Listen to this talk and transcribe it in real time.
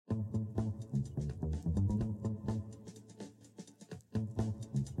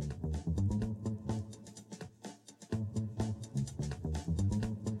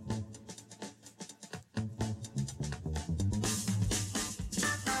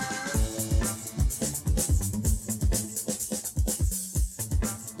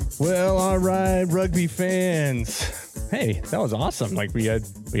Well, all right, rugby fans. Hey, that was awesome. Like we had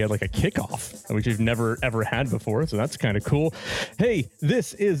like a kickoff, which we've never ever had before, so that's kind of cool. Hey,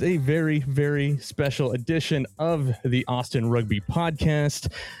 this is a very, very special edition of the Austin Rugby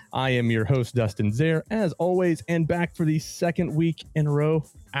Podcast. I am your host, Dustin Zare, as always, and back for the second week in a row.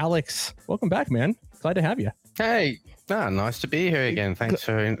 Alex, welcome back, man. Glad to have you. Hey, nice to be here again. Thanks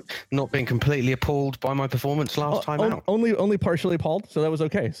for not being completely appalled by my performance last time out. Only partially appalled, so that was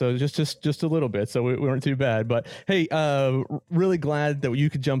okay. So just a little bit, so we weren't too bad. But hey, really glad that you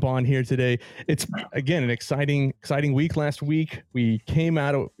could jump on here today. It's again an exciting week. Last week we came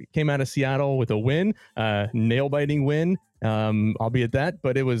out of Seattle with a win, nail biting win. Albeit that,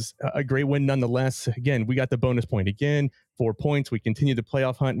 but it was a great win nonetheless. Again, we got the bonus point again, 4 points. We continued the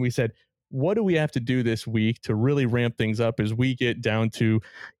playoff hunt, and we said, what do we have to do this week to really ramp things up as we get down to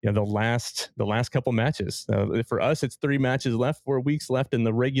the last couple matches? For us, it's 3 matches left, 4 weeks left in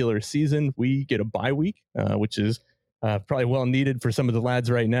the regular season. We get a bye week, which is probably well needed for some of the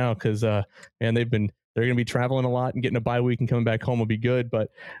lads right now because they're going to be traveling a lot, and getting a bye week and coming back home will be good.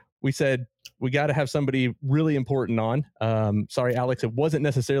 But we said we got to have somebody really important on. Sorry, Alex, it wasn't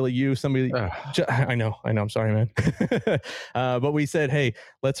necessarily you. Somebody, I know. I'm sorry, man. But we said, hey,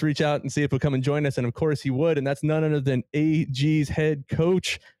 let's reach out and see if he'll come and join us. And of course he would. And that's none other than AG's head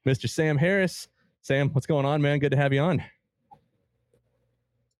coach, Mr. Sam Harris. Sam, what's going on, man? Good to have you on.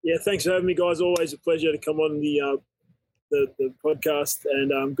 Yeah, thanks for having me, guys. Always a pleasure to come on the podcast.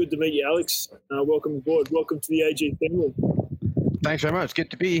 And good to meet you, Alex. Welcome aboard. Welcome to the AG family. Thanks very much.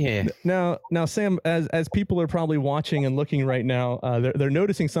 Good to be here. Now, Sam, as people are probably watching and looking right now, they're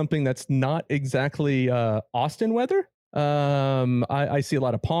noticing something that's not exactly Austin weather. I see a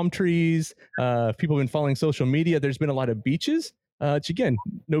lot of palm trees. People have been following social media. There's been a lot of beaches. Which again,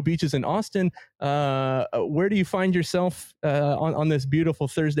 no beaches in Austin. Where do you find yourself on this beautiful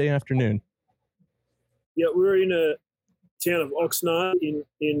Thursday afternoon? Yeah, we're in a town of Oxnard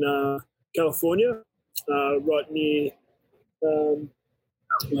in California, right near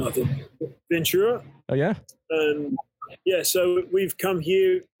Ventura. Oh yeah. Yeah, so we've come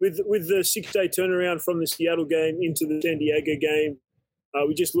here with the 6-day turnaround from the Seattle game into the San Diego game.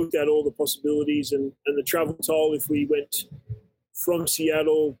 We just looked at all the possibilities and the travel toll if we went from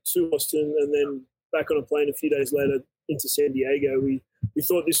Seattle to Austin and then back on a plane a few days later into San Diego. We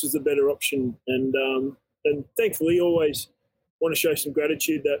thought this was the better option, and thankfully always want to show some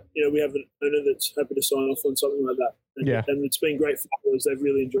gratitude that we have an owner that's happy to sign off on something like that. And it's been great for players. They've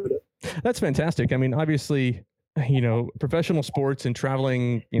really enjoyed it. That's fantastic. I mean, obviously, professional sports and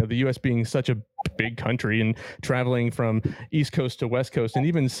traveling, the U.S. being such a big country and traveling from East Coast to West Coast and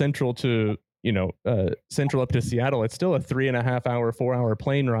even central to central up to Seattle, it's still a 3.5 hour, 4 hour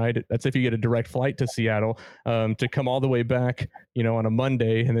plane ride. That's if you get a direct flight to Seattle, to come all the way back, on a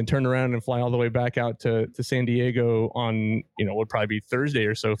Monday and then turn around and fly all the way back out to San Diego on, would probably be Thursday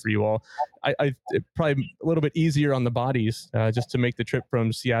or so for you all. I probably a little bit easier on the bodies, just to make the trip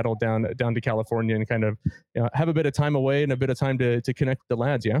from Seattle down to California and kind of, have a bit of time away and a bit of time to connect with the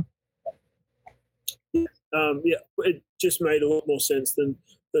lads. Yeah. It just made a lot more sense than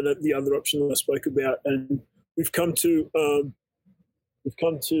the other option that I spoke about, and we've come to a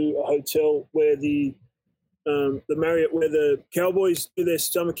hotel where the Marriott, where the Cowboys do their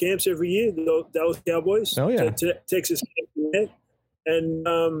summer camps every year, the Dallas Cowboys. Oh yeah, Texas, and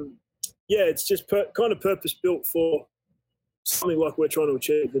it's just kind of purpose built for something like we're trying to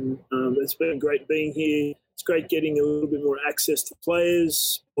achieve, and it's been great being here. It's great getting a little bit more access to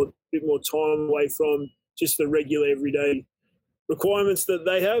players, or a bit more time away from just the regular everyday requirements that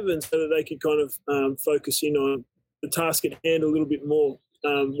they have, and so that they can kind of focus in on the task at hand a little bit more,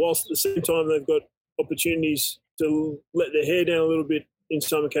 whilst at the same time they've got opportunities to let their hair down a little bit in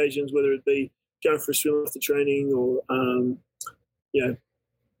some occasions, whether it be going for a swim after training or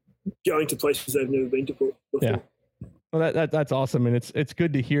going to places they've never been to before. Yeah. Well, that's awesome, and it's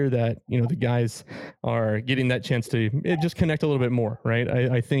good to hear that the guys are getting that chance to just connect a little bit more, right?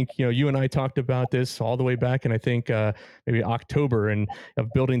 I think you and I talked about this all the way back, and I think maybe October, and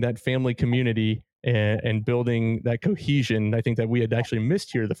of building that family community and building that cohesion. I think that we had actually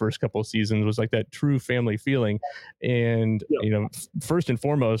missed here the first couple of seasons, was like that true family feeling. And first and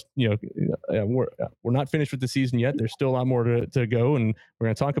foremost, we're not finished with the season yet. There's still a lot more to go, and we're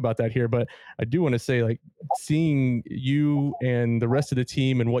going to talk about that here. But I do want to say, like, seeing you and the rest of the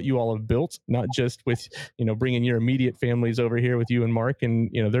team and what you all have built, not just with bringing your immediate families over here with you and Mark and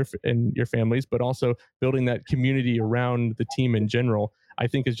their and your families, but also building that community around the team in general, I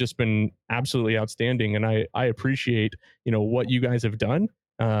think has just been absolutely outstanding. And I appreciate, what you guys have done.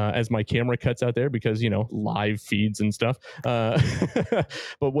 as my camera cuts out there because, live feeds and stuff. But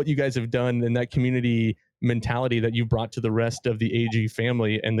what you guys have done in that community mentality that you brought to the rest of the AG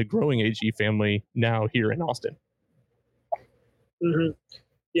family and the growing AG family now here in Austin. Mm-hmm.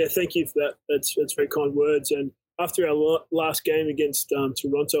 Yeah, thank you for that. That's very kind words. And after our last game against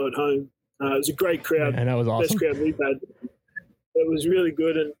Toronto at home, it was a great crowd. And that was awesome. Best crowd we've had. It was really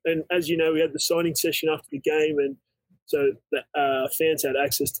good. And as you know, we had the signing session after the game, and so the fans had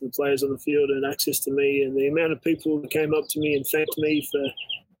access to the players on the field and access to me. And the amount of people that came up to me and thanked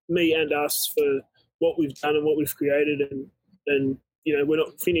me and us for what we've done and what we've created. And we're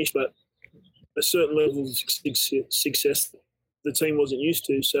not finished, but a certain level of success the team wasn't used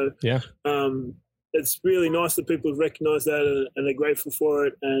to. So yeah, it's really nice that people have recognised that and are grateful for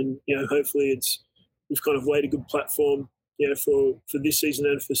it. And hopefully we've kind of laid a good platform, for this season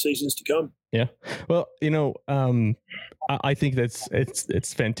and for seasons to come. Yeah, well, I think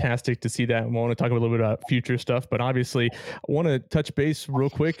it's fantastic to see that. I want to talk a little bit about future stuff, but obviously I want to touch base real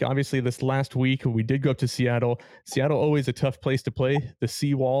quick. Obviously, this last week we did go up to Seattle. Seattle, always a tough place to play. The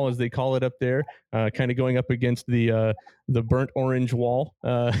seawall, as they call it up there, kind of going up against the burnt orange wall,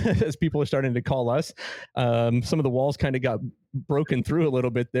 as people are starting to call us. Some of the walls kind of got broken through a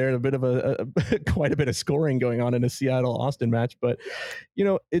little bit there. A bit of a quite a bit of scoring going on in a Seattle-Austin match, but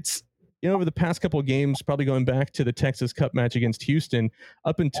it's. Over the past couple of games, probably going back to the Texas Cup match against Houston,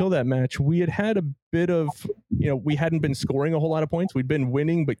 up until that match, we had a bit of, we hadn't been scoring a whole lot of points. We'd been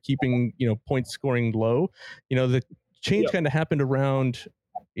winning, but keeping, point scoring low. The change kind of happened around,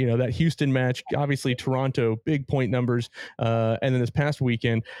 that Houston match. Obviously, Toronto, big point numbers. And then this past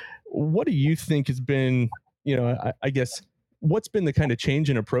weekend, what do you think has been, I guess, what's been the kind of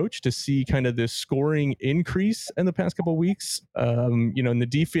change in approach to see kind of this scoring increase in the past couple of weeks? And the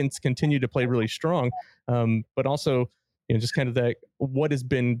defense continued to play really strong, but also, just kind of that, what has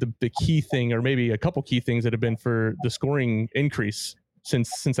been the key thing, or maybe a couple key things that have been for the scoring increase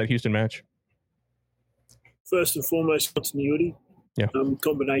since that Houston match? First and foremost, continuity. Yeah.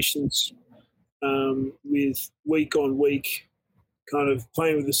 Combinations with week on week, kind of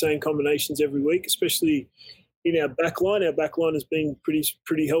playing with the same combinations every week, especially in our back line. Our back line has been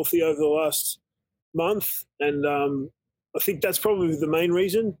pretty healthy over the last month, and I think that's probably the main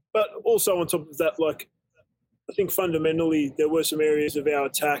reason. But also on top of that, I think fundamentally there were some areas of our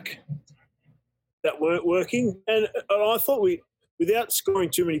attack that weren't working, and I thought without scoring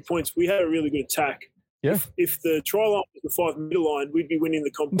too many points, we had a really good attack. Yeah. If the try line was the 5 meter line, we'd be winning the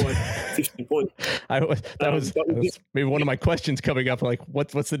comp by 50 points. That was maybe one of my questions coming up. Like,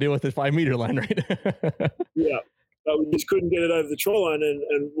 what's the deal with the 5 meter line, right? Yeah, but we just couldn't get it over the try line,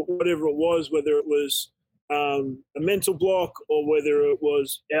 and whatever it was, whether it was a mental block or whether it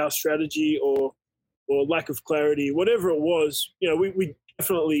was our strategy or lack of clarity, whatever it was, we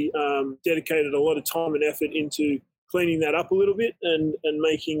definitely dedicated a lot of time and effort into cleaning that up a little bit and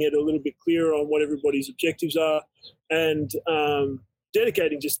making it a little bit clearer on what everybody's objectives are, and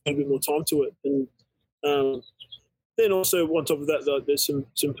dedicating just a little bit more time to it. And then also on top of that, there's some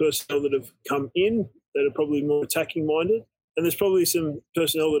personnel that have come in that are probably more attacking minded, and there's probably some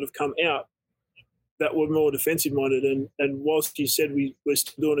personnel that have come out that were more defensive minded. And whilst you said we're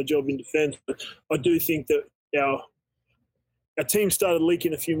still doing a job in defence, I do think that our team started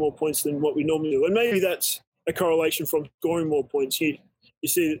leaking a few more points than what we normally do, and maybe that's a correlation from scoring more points. You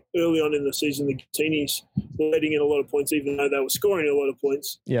see early on in the season, the Gatinis were letting in a lot of points, even though they were scoring a lot of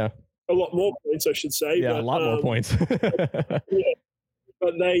points. Yeah. A lot more points, I should say. Yeah, a lot more points. Yeah.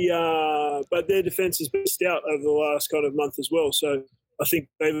 But their defence has been stout over the last kind of month as well. So I think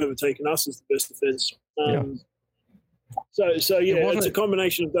they've overtaken us as the best defence. So it's a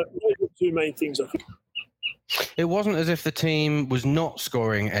combination of that. Those are the two main things, I think. It wasn't as if the team was not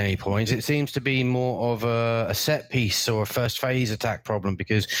scoring any points. It seems to be more of a set piece or a first phase attack problem,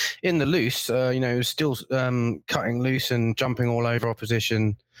 because in the loose, it was still cutting loose and jumping all over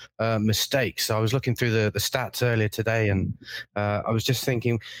opposition mistakes. I was looking through the stats earlier today, and I was just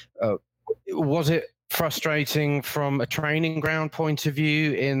thinking, was it frustrating from a training ground point of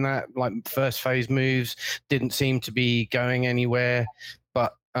view in that first phase moves didn't seem to be going anywhere?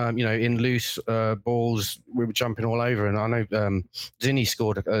 But in loose balls, we were jumping all over, and I know Zinni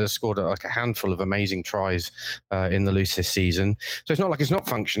scored like a handful of amazing tries in the loose this season. So it's not like it's not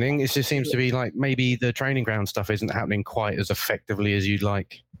functioning. It just seems to be like maybe the training ground stuff isn't happening quite as effectively as you'd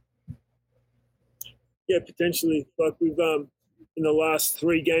like. Yeah, potentially. Like we've in the last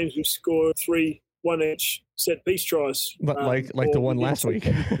 3 games, we've scored 3 1-inch set piece tries. Like the one last week.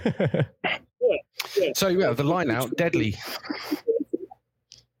 Yeah. So the line out deadly.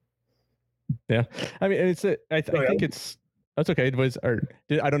 Yeah, I mean, I think it's That's okay.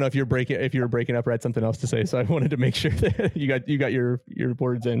 I don't know if you were breaking up or had something else to say. So I wanted to make sure that you got your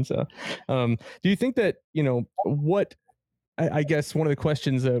words in. So, do you think that, what, I guess one of the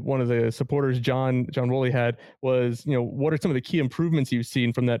questions that one of the supporters, John Woolley, had was, what are some of the key improvements you've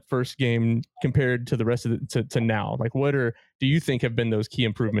seen from that first game compared to the rest of to now? Like, do you think have been those key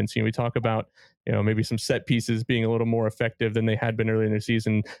improvements? We talk about, maybe some set pieces being a little more effective than they had been earlier in the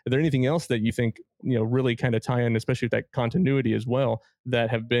season. Are there anything else that you think, really kind of tie in, especially with that continuity as well, that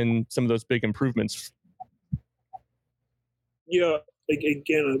have been some of those big improvements? Yeah,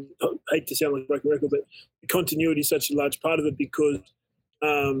 again, I hate to sound like a broken record, but the continuity is such a large part of it because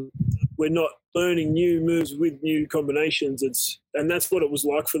we're not learning new moves with new combinations. And that's what it was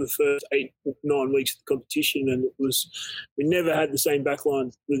like for the first 8-9 weeks of the competition. And we never had the same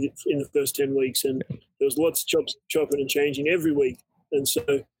backline in the first 10 weeks, and there was lots of chopping and changing every week. And so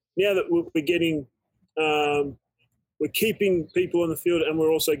now that we're getting, we're keeping people on the field, and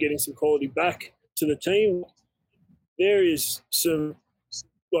we're also getting some quality back to the team. There is some,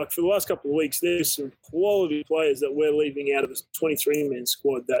 like for the last couple of weeks, there's some quality players that we're leaving out of the 23-man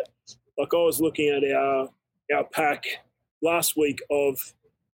squad that, like I was looking at our pack last week of,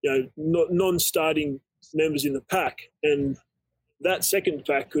 non-starting members in the pack, and that second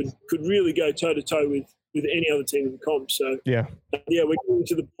pack could really go toe-to-toe with any other team in the comp. So, we're getting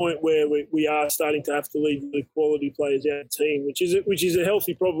to the point where we are starting to have to leave the quality players out of the team, which is a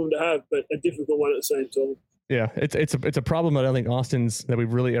healthy problem to have, but a difficult one at the same time. Yeah, it's a problem that I think Austin's that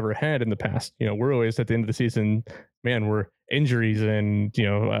we've really ever had in the past. We're always at the end of the season, man, we're injuries and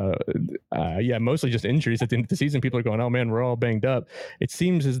mostly just injuries at the end of the season. People are going, oh man, we're all banged up. It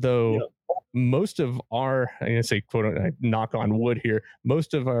seems as though most of our, I'm going to say, quote, knock on wood here,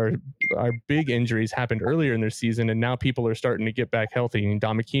 most of our big injuries happened earlier in their season, and now people are starting to get back healthy.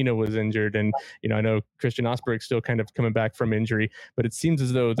 Dom Aquino was injured, and I know Christian Osberg's still kind of coming back from injury, but it seems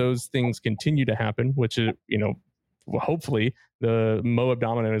as though those things continue to happen, which is, hopefully the Mo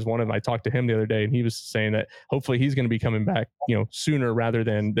Abdominant is one of them. I talked to him the other day, and he was saying that hopefully he's going to be coming back, sooner rather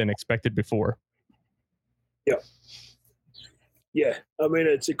than expected before. Yeah. Yeah, I mean,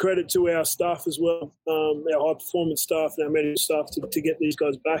 it's a credit to our staff as well, our high-performance staff and our medical staff to get these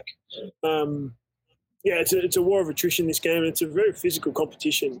guys back. It's a war of attrition, this game, and it's a very physical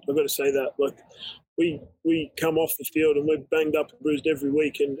competition. I've got to say that. Like, we come off the field and we're banged up and bruised every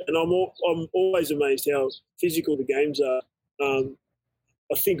week, and I'm always amazed how physical the games are.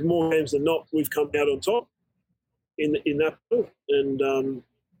 I think more games than not, we've come out on top in that pool, and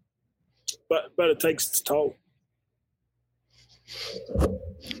but it takes its toll.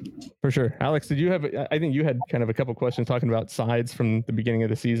 For sure. Alex, I think you had kind of a couple questions talking about sides from the beginning of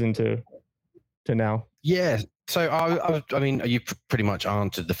the season to now. Yeah. So I mean, you pretty much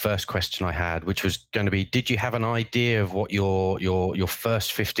answered the first question I had, which was going to be, did you have an idea of what your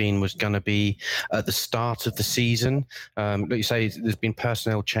first 15 was going to be at the start of the season? Like you say, there's been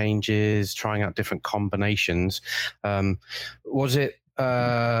personnel changes, trying out different combinations. Was it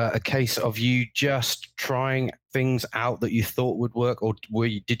a case of you just trying things out that you thought would work, or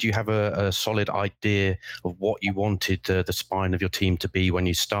did you have a solid idea of what you wanted the spine of your team to be when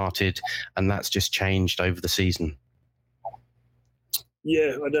you started, and that's just changed over the season?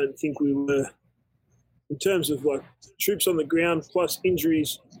 Yeah, I don't think we were, in terms of like troops on the ground plus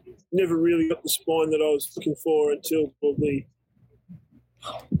injuries, never really got the spine that I was looking for until probably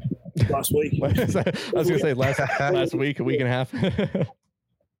last week. I was going to say last week, a week and a half.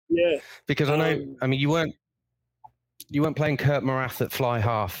 Yeah, because I know. I mean, you weren't playing Kurt Morath at fly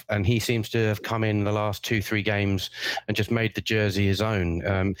half, and he seems to have come in the last 2-3 games and just made the jersey his own.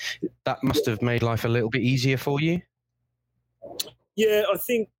 That must have made life a little bit easier for you. Yeah, I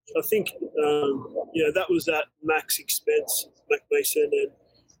think that was at Mac's expense, Mac Mason. And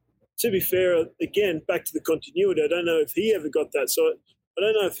to be fair, again, back to the continuity, I don't know if he ever got that. So I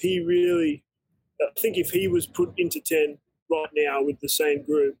don't know if he really – I think if he was put into 10 right now with the same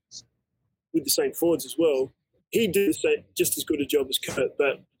group, with the same forwards as well, he'd do just as good a job as Kurt.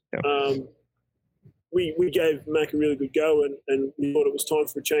 But we gave Mac a really good go, and we thought it was time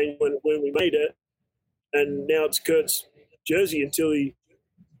for a change when we made it. And now it's Kurt's jersey until he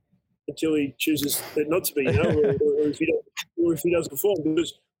chooses not to be, or if he doesn't perform.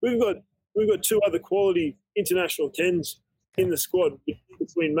 Because we've got 2 other quality international 10s in the squad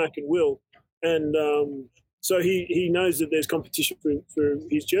between Mac and Will, and so he knows that there's competition for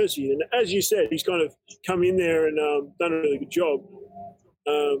his jersey. And as you said, he's kind of come in there and done a really good job.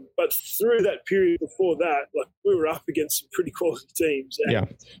 But through that period before that, like, we were up against some pretty quality teams, and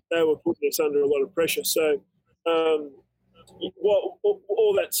they were putting us under a lot of pressure. So, all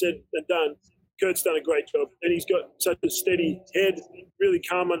that said and done, Kurt's done a great job, and he's got such a steady head, really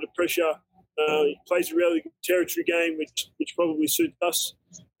calm under pressure. He plays a really good territory game, which probably suits us.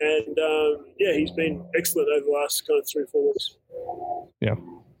 And he's been excellent over the last kind of 3 or 4 weeks. Yeah.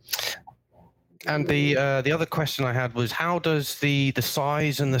 And the other question I had was, how does the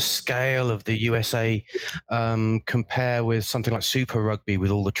size and the scale of the USA compare with something like Super Rugby with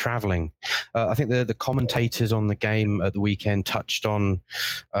all the travelling? I think the commentators on the game at the weekend touched on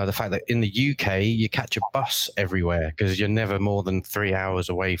the fact that in the UK you catch a bus everywhere because you're never more than 3 hours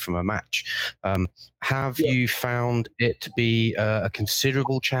away from a match. Have you found it to be a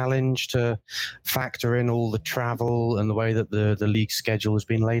considerable challenge to factor in all the travel and the way that the league schedule has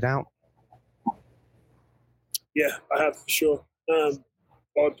been laid out? Yeah, I have for sure. I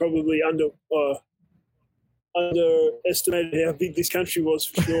probably underestimated how big this country was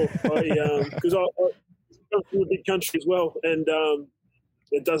for sure. Because I come from a big country as well, and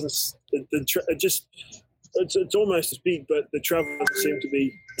it doesn't. It's almost as big, but the travel doesn't seem to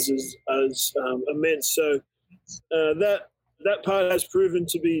be as immense. So that part has proven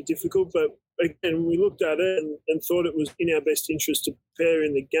to be difficult. But again, we looked at it and thought it was in our best interest to prepare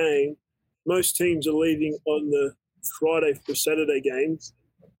in the game. Most teams are leaving on the Friday for Saturday games.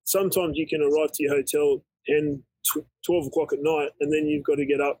 Sometimes you can arrive to your hotel 10, 12 o'clock at night, and then you've got to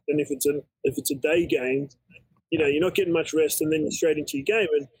get up. And if it's a day game, you're not getting much rest, and then you're straight into your game.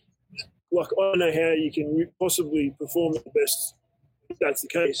 And I don't know how you can possibly perform at the best if that's the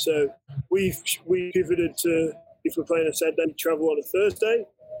case. So we pivoted to, if we're playing a Saturday, travel on a Thursday,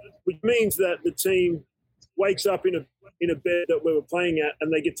 which means that the team wakes up in a bed that we were playing at,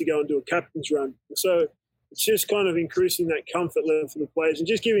 and they get to go and do a captain's run. So it's just kind of increasing that comfort level for the players and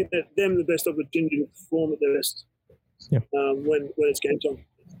just giving them the best opportunity to perform at their best when it's game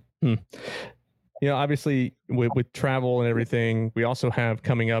time. Obviously with travel and everything, we also have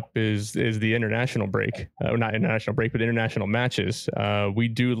coming up is the international break, not international break, but international matches. We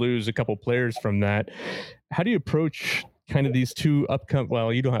do lose a couple players from that. How do you approach kind of these two upcoming?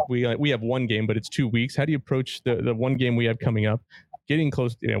 Well, you don't have we have one game, but it's 2 weeks. How do you approach the one game we have coming up, getting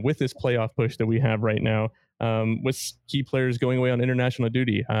close, with this playoff push that we have right now, with key players going away on international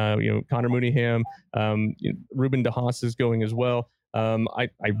duty? Connor Mooneyham, Ruben De Haas is going as well. I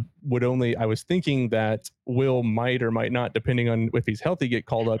was thinking that Will might or might not, depending on if he's healthy, get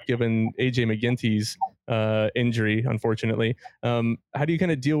called up, given AJ McGinty's injury, unfortunately. How do you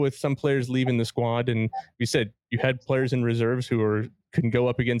kind of deal with some players leaving the squad? And you said you had players in reserves who couldn't go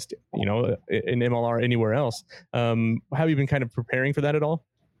up against, an MLR anywhere else. Have you been kind of preparing for that at all?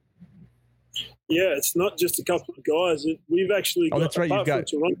 Yeah, it's not just a couple of guys. We've actually got, that's right. You've got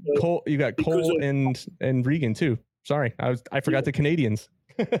Cole. You got Cole and Regan too. Sorry, I forgot the Canadians.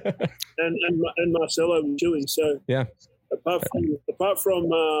 and Marcelo with Chile. So yeah. Apart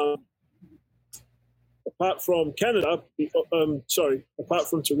from Canada, apart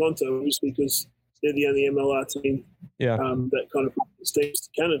from Toronto, obviously, because they're the only MLR team that kind of steams to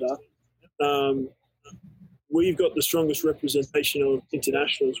Canada. We've got the strongest representation of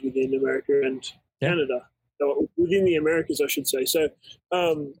internationals within America and Canada, within the Americas, I should say. So,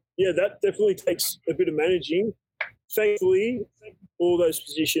 that definitely takes a bit of managing. Thankfully, all those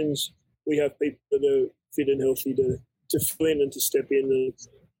positions, we have people that are fit and healthy to fill in and to step in. And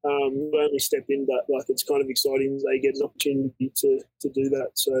not only step in, but it's kind of exciting. They get an opportunity to do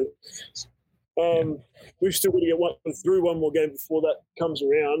that. So we've still got to get through one more game before that comes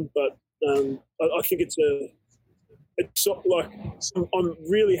around. But I think I'm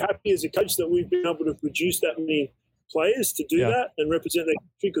really happy as a coach that we've been able to produce that many players to do that and represent their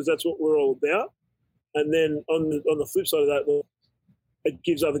country, because that's what we're all about. And then on the flip side of that, it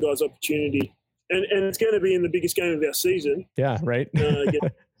gives other guys opportunity. And it's going to be in the biggest game of our season. Yeah, right. And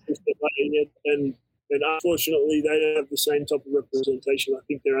unfortunately, they don't have the same type of representation. I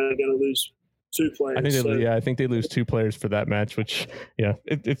think they're only going to lose 2 players. I think they lose 2 players for that match, which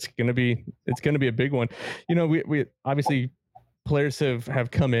it's going to be a big one. We obviously, players have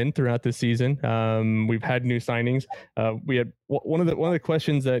come in throughout the season. We've had new signings. We had one of the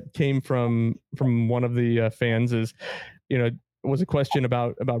questions that came from one of the fans is, was a question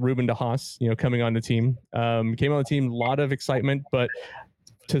about Ruben De Haas, coming on the team. Came on the team, a lot of excitement, but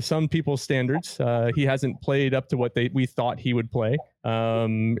to some people's standards, he hasn't played up to what we thought he would play.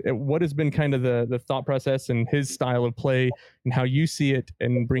 What has been kind of the thought process and his style of play, and how you see it,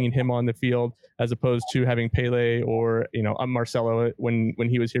 and bringing him on the field as opposed to having Pele or Marcelo when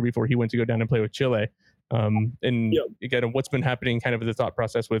he was here before he went to go down and play with Chile? Again, what's been happening kind of the thought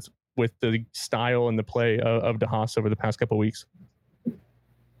process with the style and the play of De Haas over the past couple of weeks?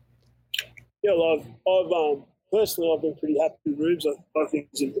 Yeah, well, personally, I've been pretty happy with Rubes. I think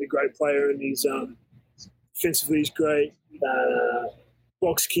he's a great player, and he's defensively he's great.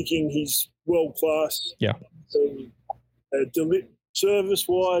 Box kicking, he's world class. Yeah. Service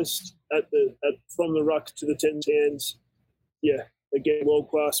wise, from the ruck to the 10 hands, yeah, again world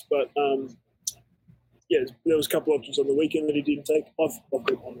class. But yeah, there was a couple options on the weekend that he didn't take. I've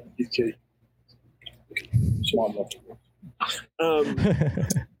got on the UK.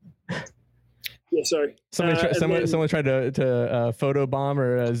 Yeah, sorry. Someone tried to photo bomb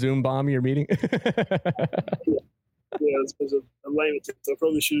or Zoom bomb your meeting. Yeah, it was a lame attempt. I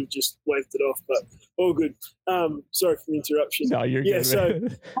probably should have just waved it off, but all good. Sorry for the interruption. No, you're good. So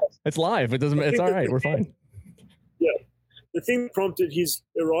it's live. It's all right. We're fine. Yeah. The thing that prompted his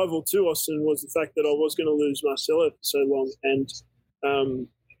arrival to Austin was the fact that I was going to lose Marcelo for so long, and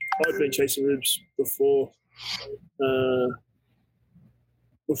I'd been chasing Rubes before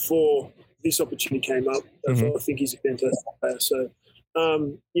this opportunity came up. I think he's a fantastic player. So,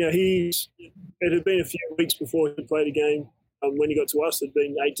 it had been a few weeks before he played a game. When he got to us, it had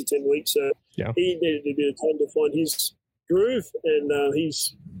been 8 to 10 weeks. So he needed a bit of time to find his groove, and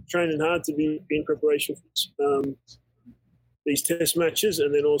he's training hard to be in preparation for these test matches,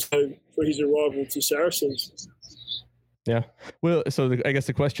 and then also for his arrival to Saracens. Yeah. Well, so I guess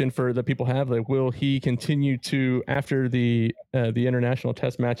the question for the people have, like, will he continue to, after the international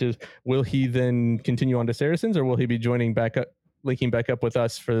test matches, will he then continue on to Saracens, or will he be linking back up with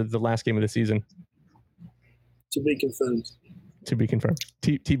us for the last game of the season? To be confirmed.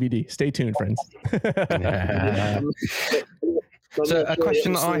 TBD. Stay tuned, friends. So a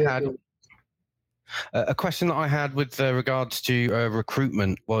question that I had with regards to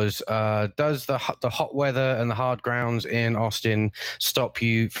recruitment was, does the hot weather and the hard grounds in Austin stop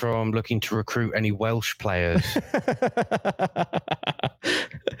you from looking to recruit any Welsh players?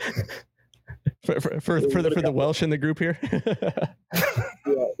 for the Welsh in the group here?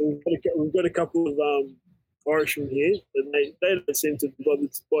 Yeah, we've got a couple of Irishmen here, and they don't seem to bother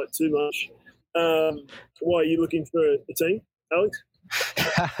quite too much. Why are you looking for a team, Alex?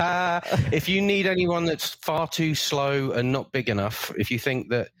 If you need anyone that's far too slow and not big enough, if you think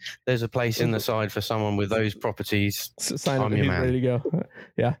that there's a place in the side for someone with those properties, sign up. He's ready to go.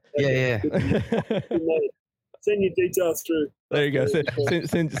 Yeah. Send your details through. There you go.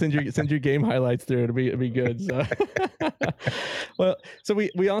 Send your game highlights through. It'll be good. So. Well, so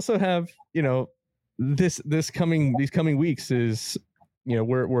we also have, these coming weeks is,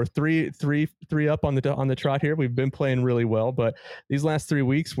 we're three up on the trot here. We've been playing really well, but these last 3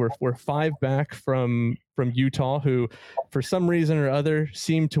 weeks we're 5 back from Utah, who for some reason or other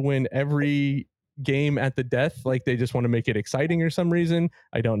seem to win every game at the death. Like they just want to make it exciting or some reason.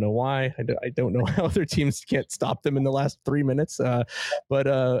 I don't know why. I don't know how other teams can't stop them in the last 3 minutes.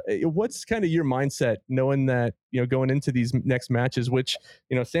 But what's kind of your mindset knowing that, going into these next matches, which,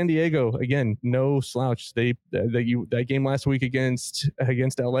 San Diego, again, no slouch. That game last week against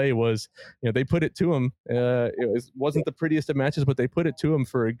LA was, they put it to them. It wasn't the prettiest of matches, but they put it to them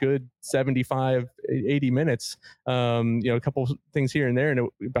for a good 75, 80 minutes. A couple things here and there, and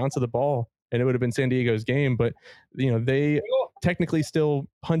it bounced the ball, and it would have been San Diego's game. But, they technically still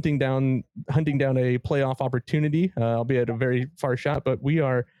hunting down a playoff opportunity, albeit a very far shot, but we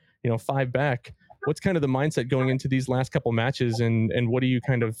are, 5 back. What's kind of the mindset going into these last couple matches, and what are you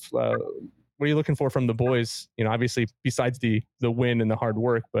what are you looking for from the boys? Obviously besides the win and the hard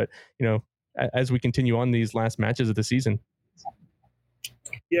work, but, as we continue on these last matches of the season.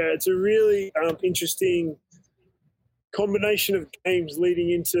 Yeah, it's a really interesting combination of games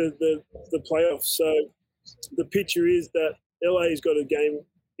leading into the playoffs. So the picture is that LA's got a game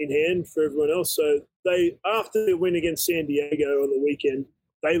in hand for everyone else. So after the win against San Diego on the weekend,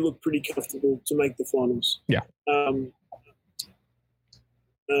 they look pretty comfortable to make the finals. Yeah.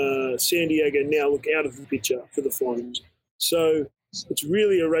 San Diego now look out of the picture for the finals. So it's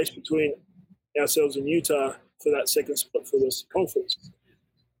really a race between ourselves and Utah for that second spot for the Western Conference.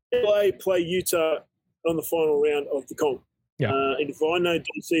 LA play Utah on the final round of the comp. Yeah. And if I know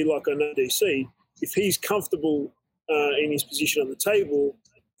DC like I know DC, if he's comfortable in his position on the table,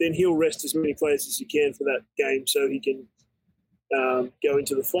 then he'll rest as many players as he can for that game so he can go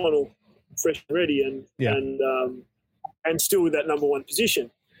into the final fresh and ready and still with that number one position.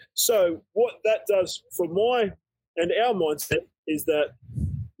 So what that does for my and our mindset is that,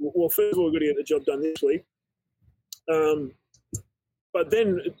 well, first of all, we've got to get the job done this week. But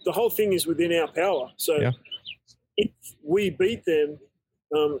then the whole thing is within our power. So if we beat them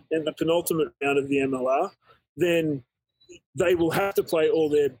in the penultimate round of the MLR, then they will have to play all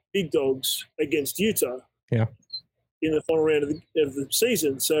their big dogs against Utah in the final round of the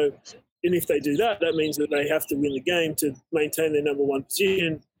season. So and if they do that, that means that they have to win the game to maintain their number one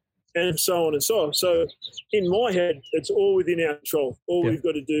position, and so on and so on. So in my head, it's all within our control. All we've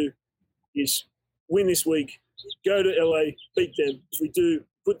got to do is win this week, go to LA, beat them. If we do,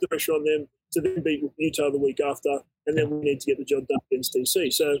 put the pressure on them to then beat Utah the week after, and then we need to get the job done against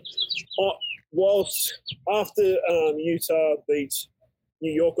DC. So whilst after Utah beat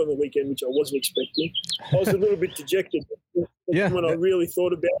New York on the weekend, which I wasn't expecting, I was a little bit dejected when I really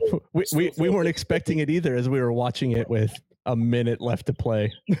thought about it. We weren't expecting it either as we were watching it with a minute left to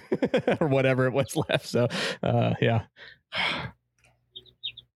play or whatever it was left. So, yeah.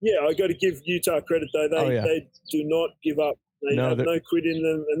 Yeah, I got to give Utah credit, though. They do not give up. They have no quit in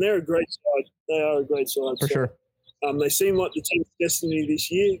them, and they're a great side. They are a great side. For sure. They seem like the team's destiny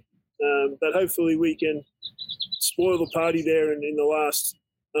this year, but hopefully we can spoil the party there, and in the last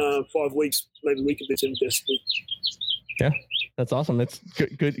 5 weeks, maybe we can be some destiny. Yeah, that's awesome. That's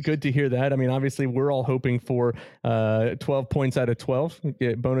good to hear that. I mean, obviously, we're all hoping for 12 points out of 12,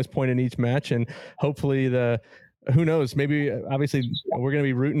 get bonus point in each match, and hopefully who knows? Maybe obviously we're going to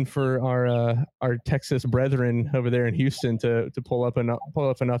be rooting for our Texas brethren over there in Houston to pull up an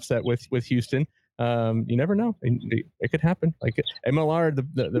upset with Houston. You never know; it could happen. Like MLR,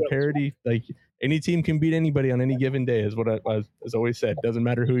 the parity, like any team can beat anybody on any given day, is what I've always said. Doesn't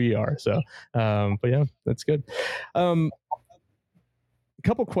matter who you are. So, but yeah, that's good. A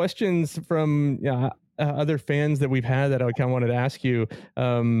couple questions from other fans that we've had that I kind of wanted to ask you,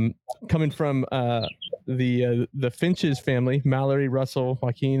 coming from the Finches family, Mallory, Russell,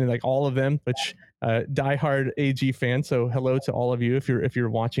 Joaquin, and like all of them, which diehard AG fans. So hello to all of you if you're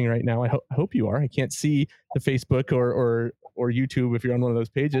watching right now. I hope you are. I can't see the Facebook or YouTube if you're on one of those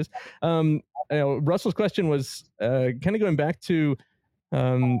pages. Russell's question was kind of going back to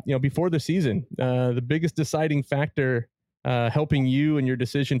before the season, the biggest deciding factor helping you and your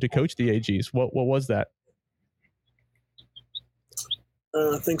decision to coach the AGs. What was that?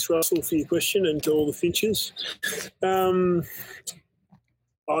 Thanks, Russell, for your question, and to all the Finches. The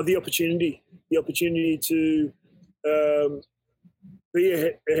opportunity to be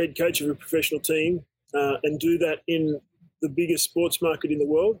a head coach of a professional team and do that in the biggest sports market in the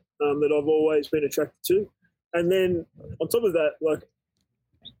world that I've always been attracted to. And then on top of that, like,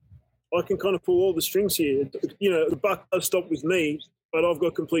 I can kind of pull all the strings here. The buck does stop with me, but I've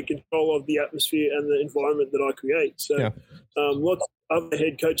got complete control of the atmosphere and the environment that I create. So lots of other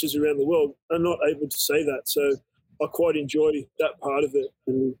head coaches around the world are not able to say that. So I quite enjoy that part of it.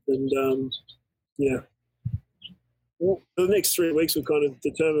 And well, the next 3 weeks will kind of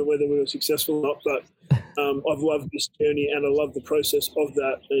determine whether we were successful or not. But I've loved this journey, and I love the process of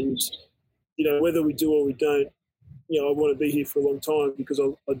that. And, whether we do or we don't, I want to be here for a long time because I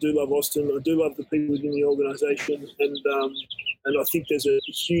do love Austin. I do love the people within the organisation, and I think there's a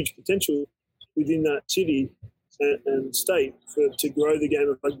huge potential within that city and state to grow the game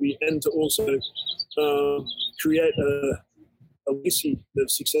of rugby and to also create a legacy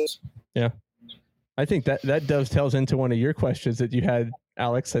of success. Yeah, I think that dovetails into one of your questions that you had,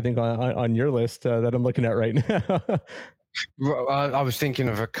 Alex, I think on your list that I'm looking at right now. I was thinking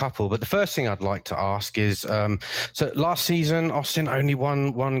of a couple, but the first thing I'd like to ask is, so last season, Austin only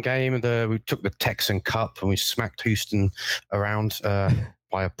won one game. We took the Texan Cup and we smacked Houston around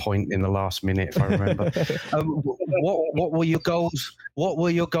by a point in the last minute, if I remember. What were your goals? What were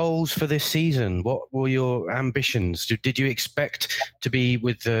your goals for this season? What were your ambitions? Did you expect to be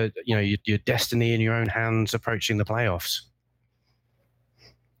with your destiny in your own hands approaching the playoffs?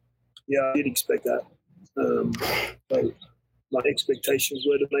 Yeah, I did expect that. My expectations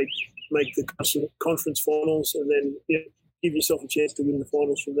were to make the conference finals and then give yourself a chance to win the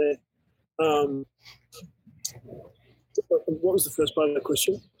finals from there. What was the first part of that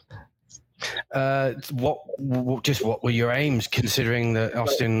question? What were your aims, considering that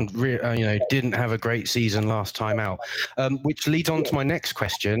Austin didn't have a great season last time out, which leads on to my next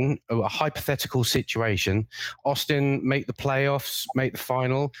question. A hypothetical situation: Austin make the playoffs, make the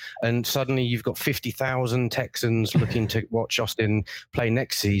final, and suddenly you've got 50,000 Texans looking to watch Austin play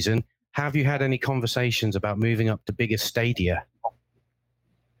next season. Have you had any conversations about moving up to bigger stadia?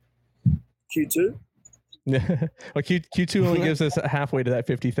 Q2. Yeah, well, Q2 only gives us halfway to that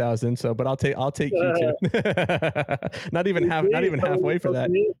 50,000. So, but I'll take Q2. not even halfway for that.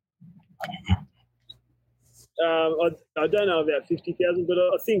 I don't know about 50,000, but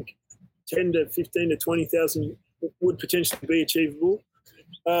I think 10 to 15 to 20,000 would potentially be achievable.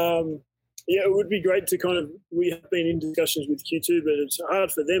 It would be great to we have been in discussions with Q2, but it's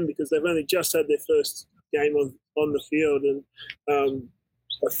hard for them because they've only just had their first game on the field, and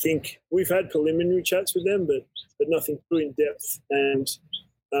I think we've had preliminary chats with them, but nothing too in depth. And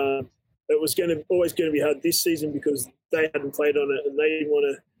it was always going to be hard this season because they hadn't played on it and they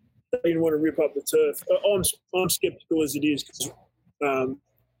didn't want to rip up the turf. I'm skeptical as it is because,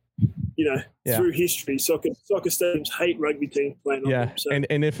 through history, soccer stadiums hate rugby teams playing on them. So,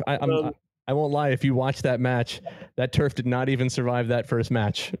 and if I won't lie, if you watch that match, that turf did not even survive that first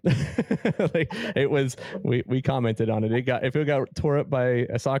match. It was, we commented on it. If it got tore up by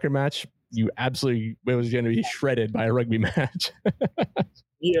a soccer match, it was going to be shredded by a rugby match.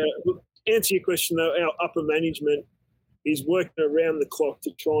 Yeah. Look, to answer your question though, our upper management is working around the clock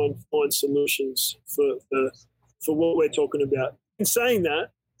to try and find solutions for what we're talking about. In saying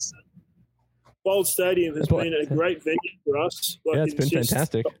that, Bold Stadium has been a great venue for us. It's been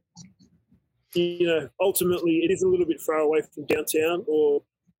fantastic. Ultimately, it is a little bit far away from downtown, or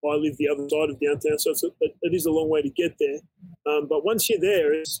I live the other side of downtown, so it is a long way to get there. But once you're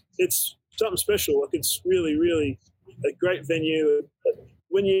there, it's something special. It's really, really a great venue.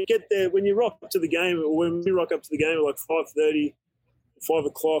 When you get there, when you rock up to the game, or when we rock up to the game at 5:30, 5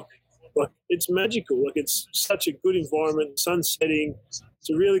 o'clock, it's magical. It's such a good environment, sun setting. It's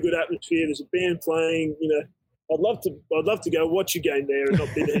a really good atmosphere. There's a band playing. I'd love to go watch a game there and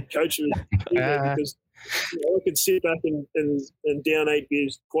not be the head coach of it because I could sit back and down 8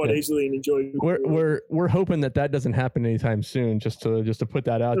 beers quite easily and enjoy it. We're hoping that doesn't happen anytime soon. Just to put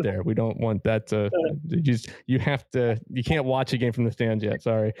that out there, we don't want that to. You can't watch a game from the stands yet.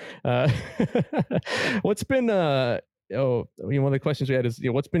 Sorry. What's been one of the questions we had is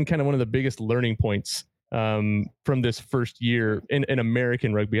what's been kind of one of the biggest learning points from this first year in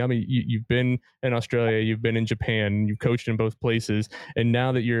American rugby? I mean, you've been in Australia, you've been in Japan, you've coached in both places, and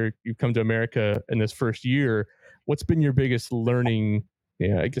now that you've come to America in this first year, what's been your biggest learning?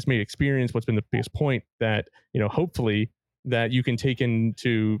 I guess maybe experience. What's been the biggest point that hopefully that you can take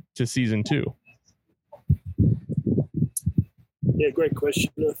into season 2? Yeah, great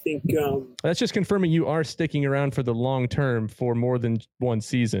question. I think that's just confirming you are sticking around for the long term for more than one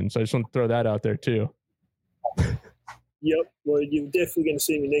season. So I just want to throw that out there too. Yep. Well, you're definitely going to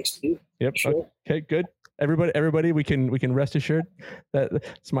see me next year. Yep. Sure. Okay. Good. Everybody, we can rest assured that the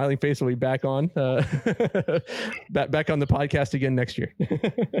smiling face will be back on back on the podcast again next year.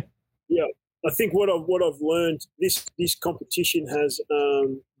 Yeah. I think what I've learned, this competition has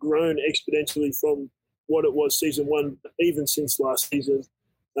grown exponentially from what it was season 1, even since last season.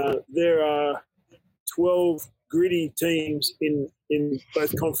 There are 12 gritty teams in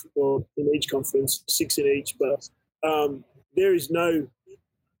both in each conference, 6 in each, but there's no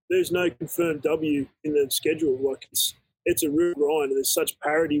confirmed W in the schedule. It's a real grind, and there's such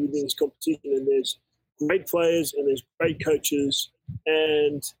parity within this competition, and there's great players and there's great coaches,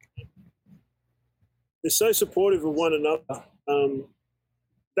 and they're so supportive of one another.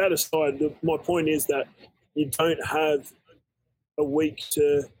 That aside, my point is that you don't have a week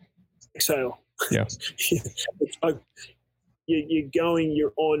to exhale. Yeah. You're going,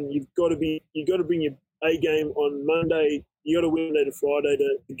 you're on. You've got to bring your A game on Monday. You got to win Monday to Friday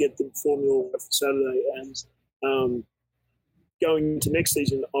to get the formula for Saturday. And going into next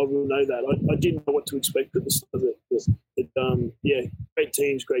season, I will know that. I didn't know what to expect at the start of it. Great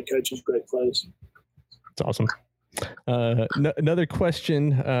teams, great coaches, great players. That's awesome. Another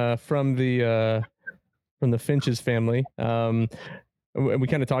question from the Finch's family. We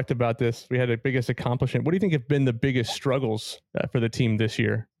kind of talked about this. We had a biggest accomplishment. What do you think have been the biggest struggles for the team this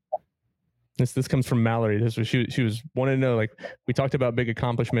year? This comes from Mallory. She was wanting to know, we talked about big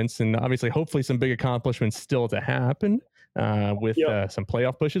accomplishments, and obviously, hopefully, some big accomplishments still to happen with some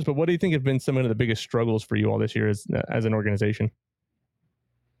playoff pushes. But what do you think have been some of the biggest struggles for you all this year as an organization?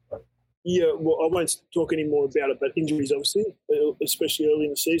 Yeah, well, I won't talk any more about it, but injuries, obviously, especially early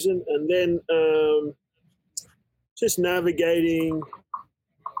in the season. And then just navigating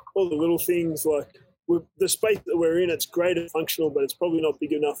all the little things, the space that we're in, it's great and functional, but it's probably not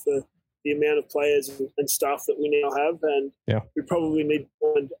big enough for the amount of players and staff that we now have. And we probably need to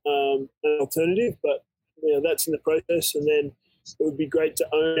find an alternative, but that's in the process. And then it would be great to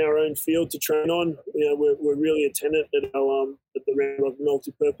own our own field to train on. We're really a tenant at at the Round Robin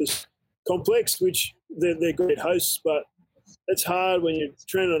Multi-Purpose Complex, which they're great hosts, but it's hard when you're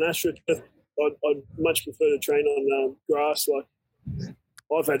training on AstroTurf. I'd much prefer to train on grass.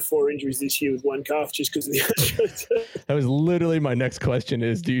 I've had 4 injuries this year with one calf just because of the AstroTurf. That was literally my next question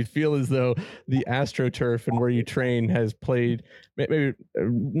is, do you feel as though the AstroTurf and where you train has played, maybe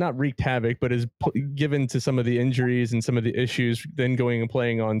not wreaked havoc, but has given to some of the injuries and some of the issues then going and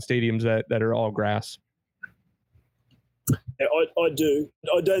playing on stadiums that are all grass? Yeah, I do.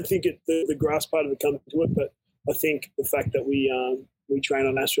 I don't think the grass part of it comes to it, but I think the fact that we train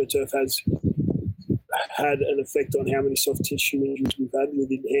on AstroTurf had an effect on how many soft tissue injuries we've had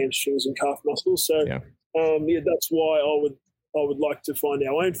within hamstrings and calf muscles. So that's why I would like to find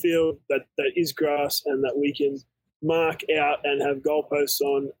our own field that is grass and that we can mark out and have goalposts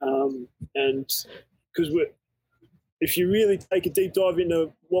on. And because if you really take a deep dive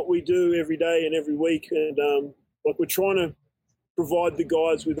into what we do every day and every week, and we're trying to provide the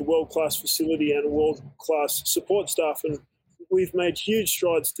guys with a world-class facility and a world-class support staff, and we've made huge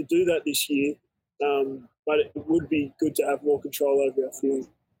strides to do that this year. But it would be good to have more control over our field.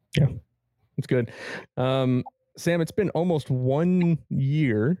 Yeah, that's good. Sam, it's been almost 1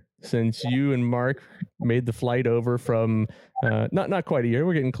 year since you and Mark made the flight over from not quite a year.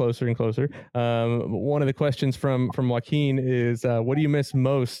 We're getting closer and closer. One of the questions from Joaquin is, what do you miss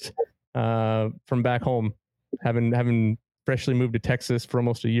most from back home, having freshly moved to Texas for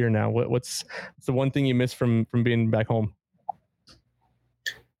almost a year now? What's the one thing you miss from being back home?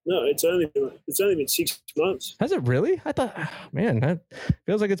 No, it's only been 6 months. Has it really? I thought, man, that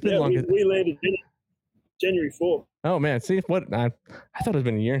feels like it's been longer. We landed January 4th. Oh man, see what I thought it had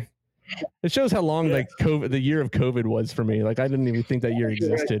been a year. It shows how long like the year of COVID was for me. Like I didn't even think that year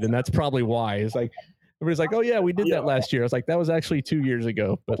existed, and that's probably why. It's like everybody's like, "Oh yeah, we did that last year." I was like, "That was actually 2 years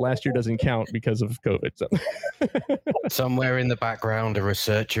ago, but last year doesn't count because of COVID." So. Somewhere in the background, a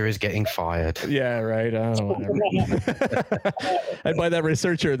researcher is getting fired. Yeah, right. Whatever. And by that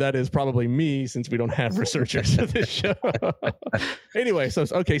researcher, that is probably me, since we don't have researchers for this show. Anyway, so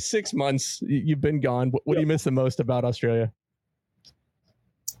okay, 6 months you've been gone. What do you miss the most about Australia?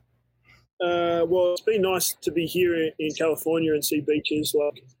 Well, it's been nice to be here in California and see beaches.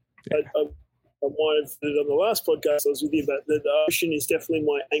 Like I might have said it on the last podcast I was with you, but the ocean is definitely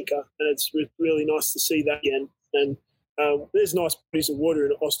my anchor, and it's really nice to see that again. And there's nice bodies of water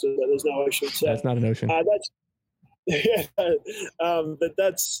in Austin, but there's no ocean. So that's not an ocean. But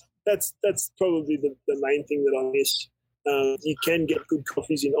that's probably the main thing that I miss. You can get good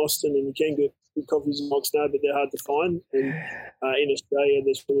coffees in Austin, and you can get good coffees in Oxnard, but they're hard to find. And in Australia,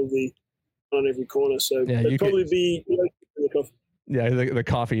 there's probably on every corner. So it'd probably be the coffee. Yeah, the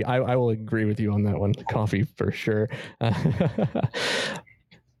coffee. I will agree with you on that one. The coffee for sure.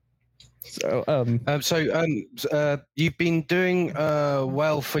 So you've been doing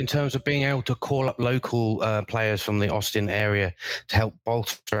well in terms of being able to call up local players from the Austin area to help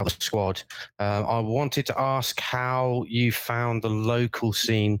bolster up the squad. I wanted to ask how you found the local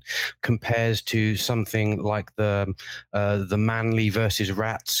scene compares to something like the Manly versus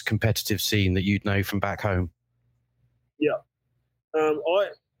Rats competitive scene that you'd know from back home. Yeah.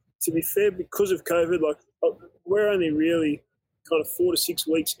 To be fair, because of COVID, we're only really kind of 4 to 6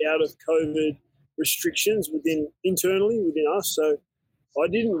 weeks out of COVID restrictions internally within us. So I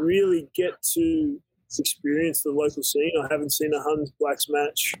didn't really get to experience the local scene. I haven't seen a Huns Blacks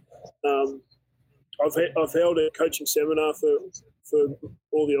match. I've held a coaching seminar for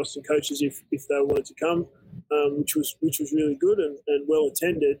all the Austin coaches if they wanted to come, which was really good and well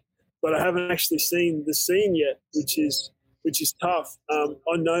attended. But I haven't actually seen the scene yet, which is tough. I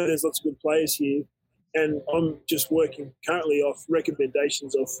know there's lots of good players here, and I'm just working currently off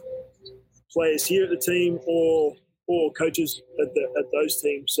recommendations of players here at the team or coaches at those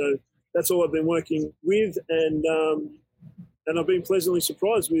teams. So that's all I've been working with, and I've been pleasantly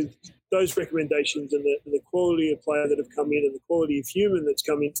surprised with those recommendations and the quality of player that have come in and the quality of human that's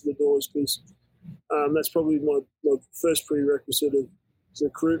come into the doors, because that's probably my first prerequisite of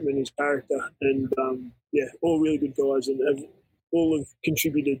recruitment is character, and all really good guys, and have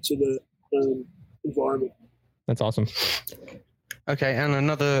contributed to the environment. That's awesome. Okay, and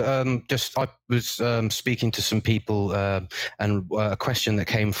another, I was speaking to some people, and a question that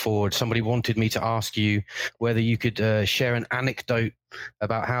came forward. Somebody wanted me to ask you whether you could share an anecdote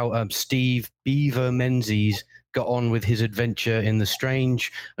about how Steve Beaver Menzies got on with his adventure in the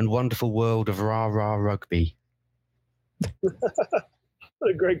strange and wonderful world of rah-rah rugby. What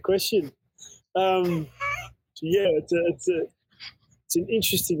a great question. It's an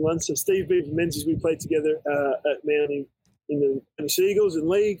interesting one. So Steve Beaver Menzies, we played together at Manly in the Manly Seagulls in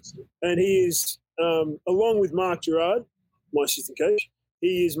League, and he is, along with Mark Gerard, my assistant coach,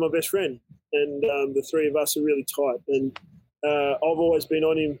 he is my best friend, and the three of us are really tight. And I've always been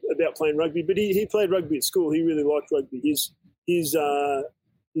on him about playing rugby, but he played rugby at school. He really liked rugby. His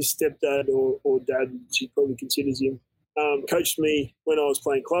stepdad or dad, she probably considers him, coached me when I was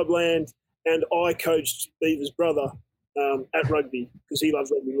playing Clubland, and I coached Beaver's brother at rugby because he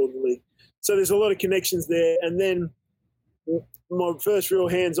loves rugby more than me. So there's a lot of connections there. And then my first real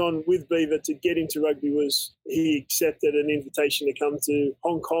hands-on with Beaver to get into rugby was he accepted an invitation to come to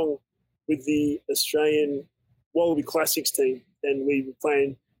Hong Kong with the Australian Wallaby Classics team, and we were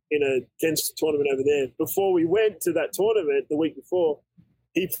playing in a tennis tournament over there. Before we went to that tournament the week before,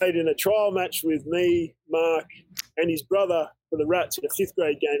 he played in a trial match with me, Mark, and his brother for the Rats in a 5th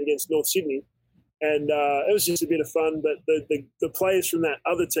grade game against North Sydney. And it was just a bit of fun. But the players from that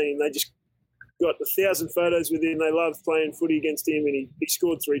other team, they just got 1,000 photos with him. They loved playing footy against him, and he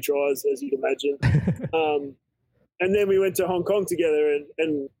scored 3 tries, as you'd imagine. And then we went to Hong Kong together,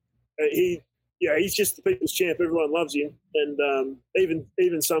 and he's just the people's champ. Everyone loves him. And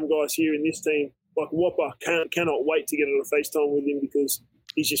even some guys here in this team, like Whopper, cannot wait to get on a FaceTime with him because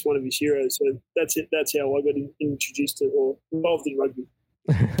he's just one of his heroes. So that's it. That's how I got introduced to or involved in rugby.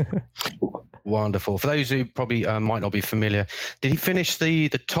 Wonderful. For those who probably might not be familiar, did he finish the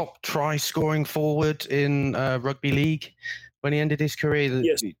top try scoring forward in rugby league when he ended his career?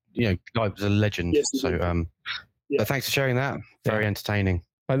 Yes. The guy was a legend. Yes, so so thanks for sharing that. Very entertaining.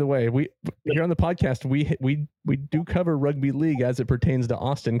 By the way, we here on the podcast we do cover rugby league as it pertains to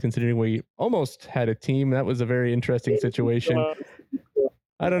Austin, considering we almost had a team. That was a very interesting situation.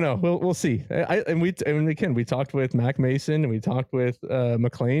 I don't know. We'll see. We talked with Mac Mason and we talked with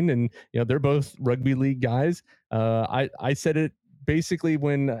McLean, and they're both rugby league guys. I said it basically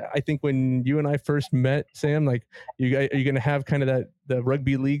when you and I first met, Sam. Like, are you going to have kind of the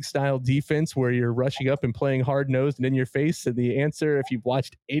rugby league style defense where you're rushing up and playing hard nosed and in your face? And the answer, if you've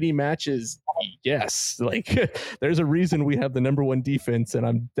watched 80 matches, yes. Like, there's a reason we have the number 1 defense, and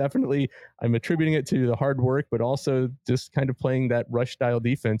I'm attributing it to the hard work, but also just kind of playing that rush style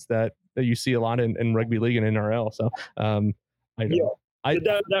defense that you see a lot in rugby league and NRL. So I know.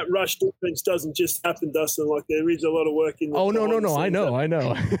 That rush defense doesn't just happen, Dustin. Like, there is a lot of work in. No. I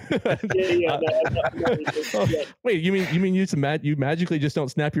know. Wait, you mean you magically just don't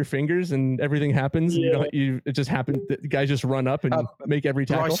snap your fingers and everything happens? Yeah. It just happens. The guys just run up and make every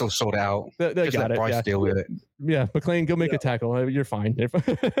tackle. Bryce will sort it out. Just let Bryce deal with it. Yeah, McLean, go make a tackle. You're fine.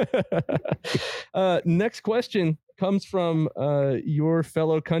 Next question comes from your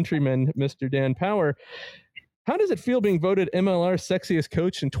fellow countryman, Mr. Dan Power. How does it feel being voted MLR's sexiest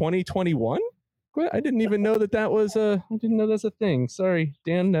coach in 2021? I didn't even know that was I didn't know that's a thing. Sorry,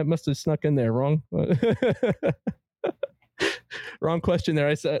 Dan, that must have snuck in there. Wrong. Wrong question there.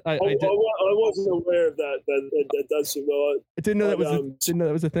 I wasn't aware of that. That does seem well. I didn't know that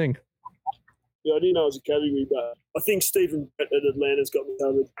was a thing. Yeah, I didn't know it was a category, but I think Stephen at Atlanta's got me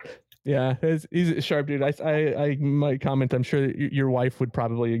covered. Yeah, he's a sharp dude. I might comment. I'm sure that your wife would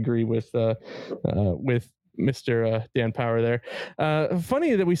probably agree with Mr. Dan Power there.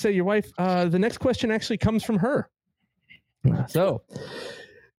 Funny that we say your wife. The next question actually comes from her. So,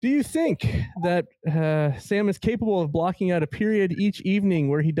 do you think that Sam is capable of blocking out a period each evening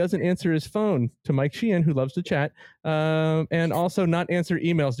where he doesn't answer his phone to Mike Sheehan, who loves to chat, and also not answer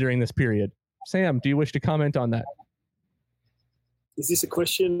emails during this period? Sam, do you wish to comment on that? Is this a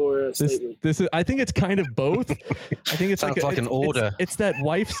question or a statement? I think it's kind of both. I think it's like an order. It's that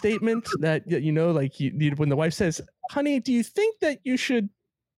wife statement that, like when the wife says, honey, do you think that you should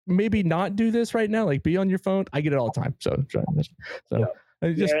maybe not do this right now? Like, be on your phone. I get it all the time. So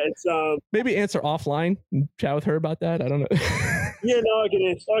it's maybe answer offline and chat with her about that. I don't know. Yeah, no, I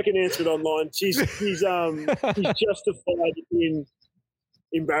can answer it online. She's justified in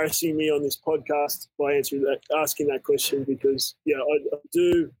embarrassing me on this podcast by asking that question, because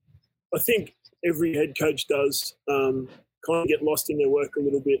I think every head coach does kind of get lost in their work a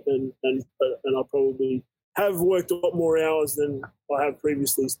little bit, and I probably have worked a lot more hours than I have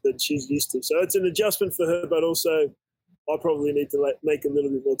previously that she's used to. So it's an adjustment for her, but also I probably need to make a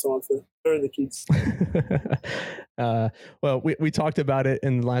little bit more time for her and the kids. Well, we talked about it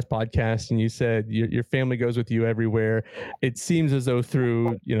in the last podcast, and you said your family goes with you everywhere. It seems as though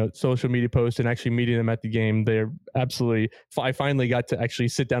through social media posts and actually meeting them at the game, they're absolutely. I finally got to actually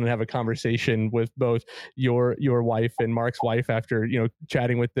sit down and have a conversation with both your wife and Mark's wife after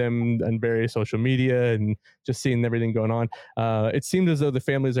chatting with them on various social media and just seeing everything going on. It seems as though the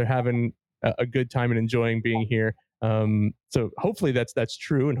families are having a good time and enjoying being here. So hopefully that's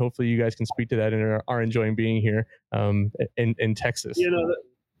true, and hopefully you guys can speak to that and are enjoying being here in Texas.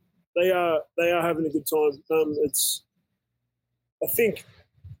 They are having a good time. I think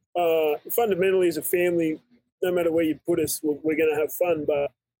fundamentally as a family, no matter where you put us, we're going to have fun.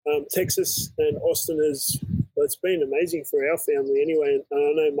 But Texas and Austin it's been amazing for our family anyway, and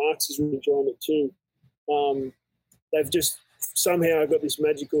I know Mark's is really enjoying it too. They've just somehow got this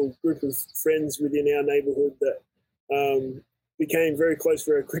magical group of friends within our neighborhood that became very close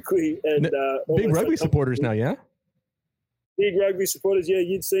very quickly, and big rugby supporters now. Yeah, big rugby supporters. Yeah,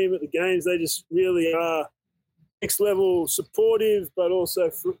 you'd see them at the games. They just really are next level supportive, but also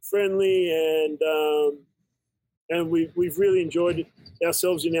friendly, and we've really enjoyed it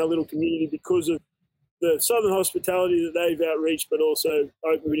ourselves in our little community because of the southern hospitality that they've outreached, but also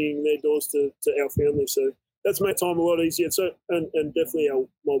opening their doors to our family. So that's made time a lot easier. So and definitely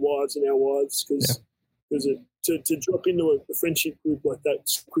my wives and our wives, because to drop into a friendship group like that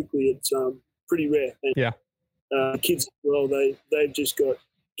quickly, it's pretty rare. And, kids as well, they've just got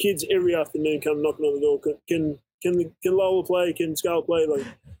kids every afternoon come knocking on the door. Can Lola play? Can Scarlett play? Like,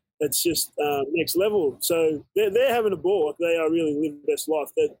 it's just next level. So they're having a ball. Like, they are really living the best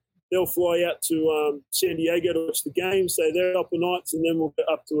life. They'll fly out to San Diego to watch the game, stay there a couple of nights, and then we'll get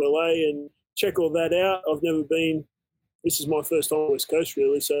up to LA and check all that out. I've never been. This is my first time on the West Coast,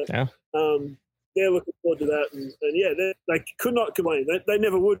 really. So they're looking forward to that. And they could not complain. They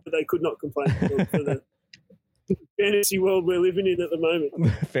never would, but they could not complain for the fantasy world we're living in at the moment.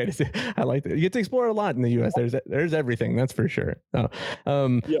 Fantasy, I like that. You get to explore a lot in the U.S. There's everything, that's for sure.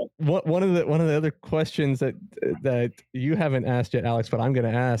 One of the other questions that you haven't asked yet, Alex, but I'm going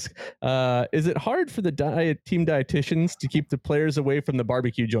to ask: is it hard for the team dietitians to keep the players away from the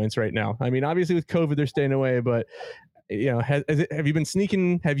barbecue joints right now? I mean, obviously with COVID, they're staying away, but have you been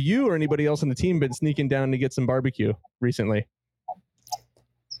sneaking? Have you or anybody else on the team been sneaking down to get some barbecue recently?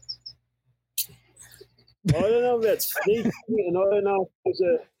 I don't know if that's sneaky, and I don't know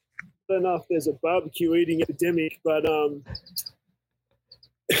if there's a barbecue eating epidemic, but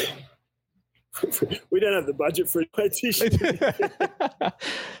we don't have the budget for a dietitian.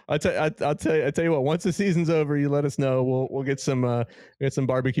 I'll tell you what. Once the season's over, you let us know. We'll get some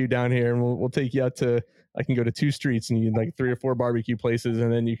barbecue down here, and we'll take you out to. I can go to 2 streets and you like 3 or 4 barbecue places,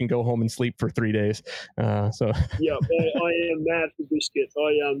 and then you can go home and sleep for 3 days. I am mad for brisket.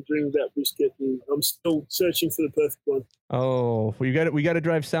 I dream about brisket, and I'm still searching for the perfect one. Oh, well, we got to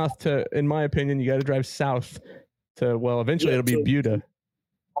drive south to. In my opinion, you got to drive south to. Well, eventually it'll be Buda.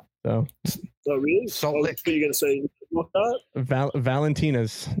 So. Oh really? Salt Lick. What are you going to say?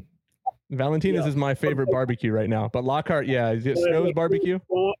 Valentina's. Valentina's is my favorite barbecue right now. But Lockhart, Snow's barbecue.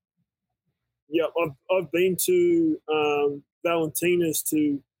 Yeah, I've been to Valentina's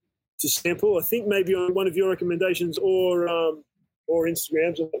to sample. I think maybe on one of your recommendations or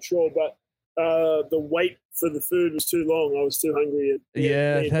Instagrams. I'm not sure, but the wait for the food was too long. I was too hungry.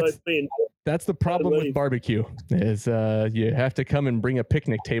 That's the problem with barbecue is you have to come and bring a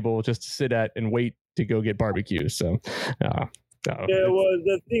picnic table just to sit at and wait to go get barbecue. So, the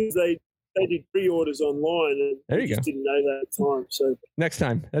things they did pre-orders online, and there you just go. Didn't know that at the time. So next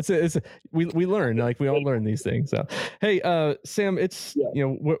time, that's it. We learn, like we all learn these things. So, hey, Sam, it's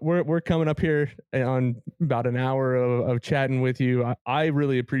we're coming up here on about an hour of chatting with you. I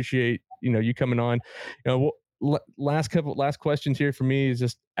really appreciate you coming on. Last questions here for me is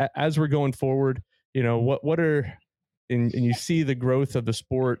just as we're going forward. What are and you see the growth of the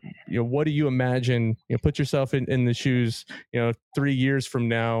sport, what do you imagine, put yourself in the shoes, 3 years from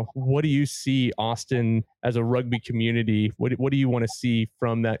now, what do you see Austin as a rugby community? What do you want to see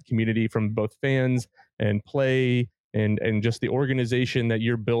from that community, from both fans and play and just the organization that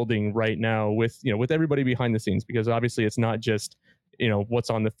you're building right now with everybody behind the scenes? Because obviously it's not just, what's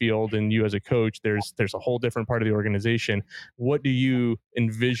on the field and you as a coach, there's a whole different part of the organization. What do you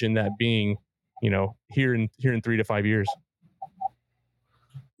envision that being, here in 3 to 5 years?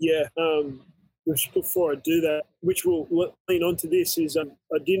 Yeah. Before I do that, which will lean onto this, is I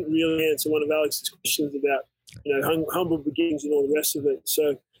didn't really answer one of Alex's questions about, humble beginnings and all the rest of it.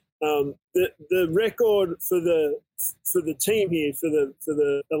 So the record for the team here, for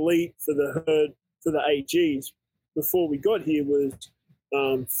the elite, for the herd, for the AGs before we got here was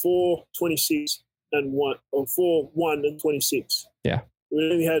 4-26-1 or 4-1-26. Yeah.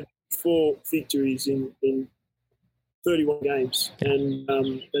 We only had 4 victories in 31 games, and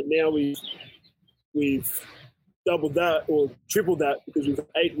now we've doubled that or tripled that because we've got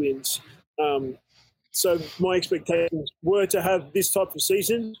 8 wins. So my expectations were to have this type of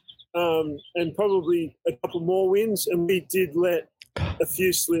season and probably a couple more wins, and we did let a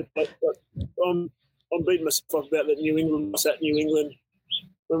few slip. But I'm beating myself up about that New England. Was at New England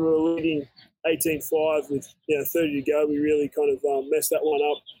when we were leading 18-5 with 30 to go. We really kind of messed that one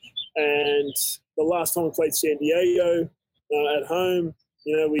up. And the last time we played San Diego at home,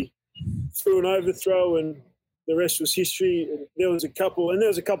 we threw an overthrow, and the rest was history. And there was a couple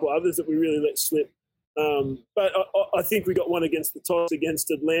others that we really let slip. But I think we got one against the Tigers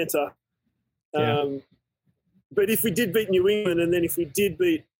against Atlanta. But if we did beat New England, and then if we did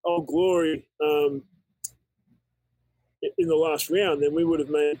beat Old Glory in the last round, then we would have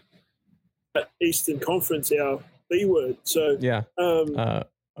made that Eastern Conference our B word. So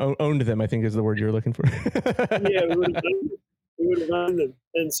owned them, I think is the word you're looking for. Yeah, we would have owned them.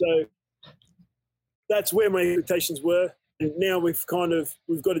 And so that's where my expectations were. And now we've got to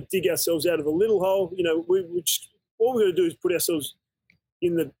dig ourselves out of a little hole. You know, all we've got to do is put ourselves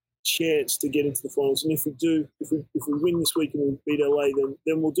in the chance to get into the finals. And if we do, if we win this week and we beat LA,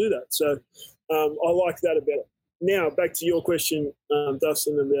 then we'll do that. So I like that about it. Now, back to your question,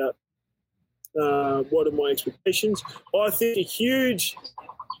 Dustin, about what are my expectations. I think a huge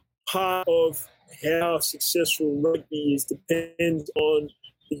part of how successful rugby is depends on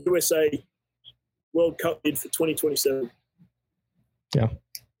the USA World Cup bid for 2027. Yeah.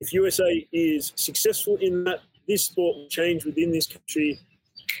 If USA is successful in that, this sport will change within this country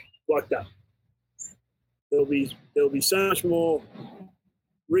like that. There'll be so much more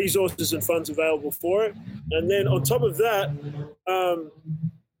resources and funds available for it. And then on top of that,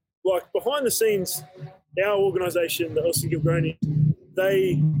 like behind the scenes, our organisation, the Aussie Gilgroni,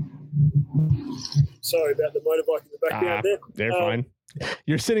 sorry about the motorbike in the background there. They're fine.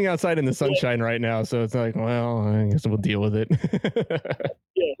 You're sitting outside in the sunshine right now, so it's like, well, I guess we'll deal with it.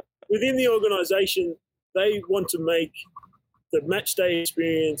 Yeah. Within the organisation, they want to make the match day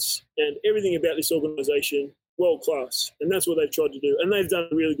experience and everything about this organisation world class, and that's what they've tried to do, and they've done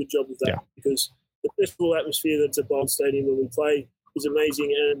a really good job with that. Because the festival atmosphere that's at Bold Stadium when we play is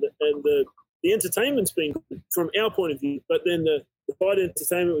amazing, and the entertainment's been good from our point of view, but then the fight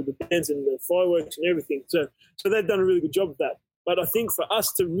entertainment with the bands and the fireworks and everything, so they've done a really good job of that. But I think for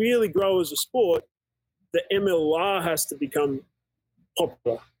us to really grow as a sport, the MLR has to become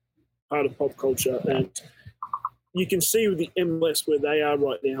popular, part of pop culture, and you can see with the MLS where they are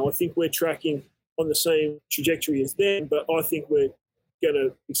right now. I think we're tracking on the same trajectory as them, but I think we're going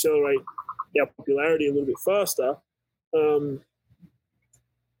to accelerate our popularity a little bit faster.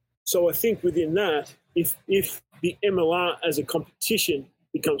 So I think within that, if the MLR as a competition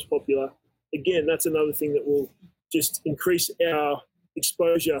becomes popular, again, that's another thing that will just increase our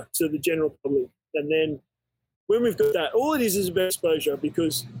exposure to the general public. And then when we've got that, all it is about exposure,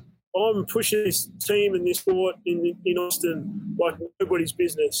 because I'm pushing this team and this sport in Austin like nobody's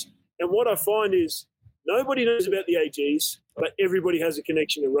business. And what I find is nobody knows about the AGs, but everybody has a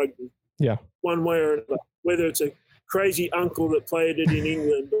connection to rugby. Yeah. One way or another, whether it's a crazy uncle that played it in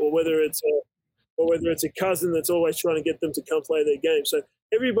England, or whether it's a cousin that's always trying to get them to come play their game. So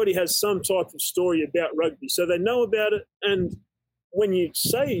everybody has some type of story about rugby. So they know about it. And when you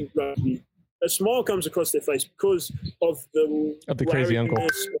say rugby, a smile comes across their face because of the crazy uncle.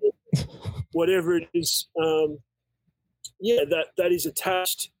 Whatever it is, that is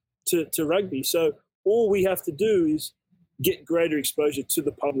attached to rugby. So all we have to do is get greater exposure to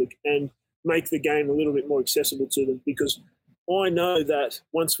the public and make the game a little bit more accessible to them, because I know that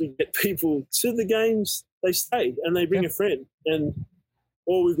once we get people to the games, they stay and they bring a friend. And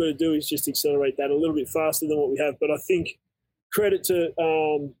all we've got to do is just accelerate that a little bit faster than what we have. But I think credit to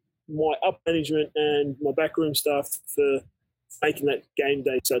my up management and my backroom staff for making that game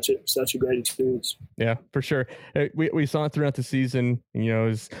day such a great experience. Yeah, for sure. We saw it throughout the season, you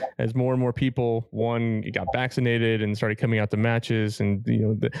know, as more and more people, got vaccinated and started coming out to matches, and, you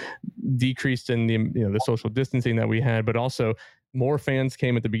know, the decreased in the social distancing that we had, but also more fans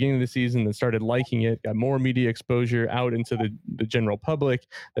came at the beginning of the season that started liking it, got more media exposure out into the general public,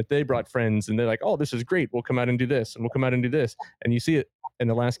 that they brought friends and they're like, oh, this is great. We'll come out and do this, and we'll come out and do this. And you see it in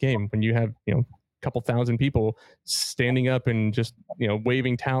the last game when you have, you know, couple thousand people standing up and just, you know,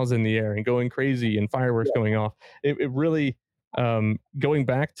 waving towels in the air and going crazy and fireworks going off. It really, going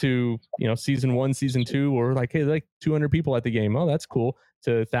back to, you know, season 1, season 2, or like, hey, like 200 people at the game. Oh, that's cool.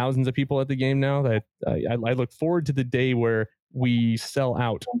 To thousands of people at the game now. That I look forward to the day where we sell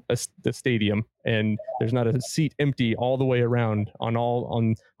out the stadium and there's not a seat empty all the way around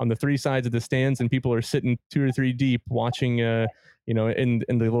on the 3 sides of the stands, and people are sitting 2 or 3 deep watching, you know, in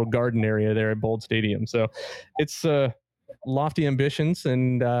the little garden area there at Bold Stadium. So it's lofty ambitions,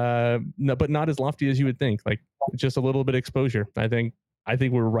 and but not as lofty as you would think. Like, just a little bit of exposure. I think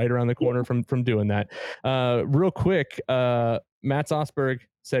we're right around the corner from doing that. Real quick, Matt Osberg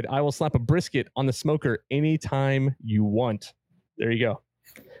said, "I will slap a brisket on the smoker anytime you want." There you go.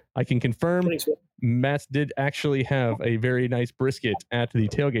 I can confirm. Thanks, Matt did actually have a very nice brisket at the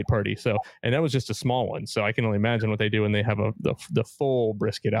tailgate party. So, and that was just a small one. So I can only imagine what they do when they have the full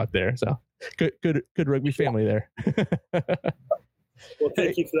brisket out there. So good rugby family there. Well,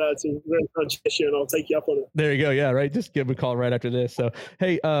 thank you for that. It's a very kind gesture, and I'll take you up on it. There you go. Yeah, right. Just give him a call right after this. So,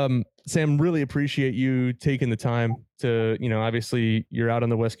 hey, Sam, really appreciate you taking the time to, obviously you're out on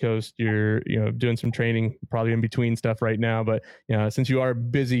the West Coast, you're, doing some training, probably in between stuff right now. But, since you are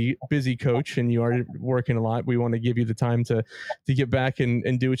busy coach and you are working a lot, we want to give you the time to get back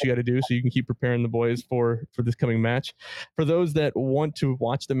and do what you got to do so you can keep preparing the boys for this coming match. For those that want to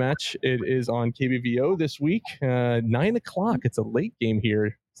watch the match, it is on KBVO this week, 9:00. It's a late game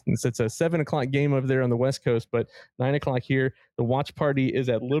here. Since it's a 7:00 game over there on the West Coast, but 9:00 here. The watch party is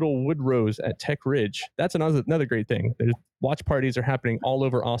at Little Woodrose at Tech Ridge. That's another great thing. There's watch parties are happening all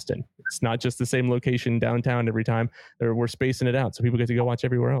over Austin. It's not just the same location downtown every time. We're spacing it out so people get to go watch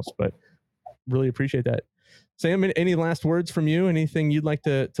everywhere else. But really appreciate that. Sam, any last words from you? Anything you'd like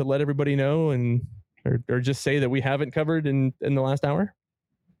to let everybody know or just say that we haven't covered in the last hour?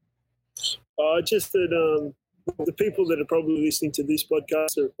 Just that the people that are probably listening to this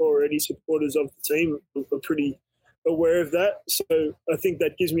podcast are already supporters of the team. I'm pretty aware of that. So I think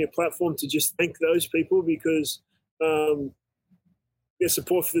that gives me a platform to just thank those people because their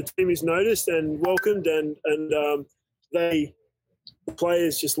support for the team is noticed and welcomed, and the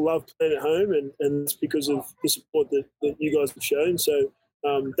players just love playing at home, and it's because of the support that you guys have shown. So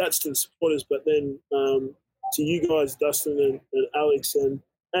that's to the supporters, but then to you guys, Dustin and Alex and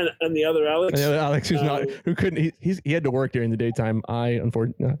the other Alex. The other Alex who couldn't, he had to work during the daytime. I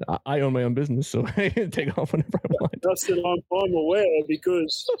own my own business, so I can take off whenever I want. Dustin, I'm aware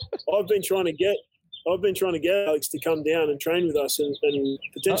because I've been trying to get Alex to come down and train with us and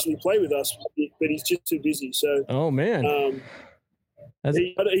potentially play with us, but he's just too busy. So, oh man,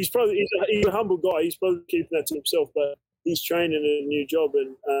 he's a humble guy. He's probably keeping that to himself, but he's training in a new job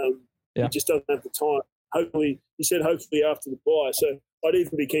and he just doesn't have the time. Hopefully after the bye. So I'd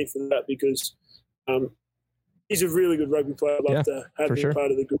even be keen for that because he's a really good rugby player. I'd love to have him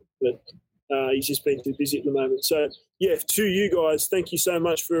part of the group, but he's just been too busy at the moment. So to you guys, thank you so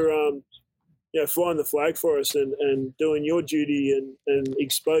much for flying the flag for us and doing your duty and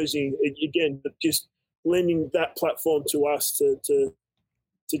exposing again, just lending that platform to us to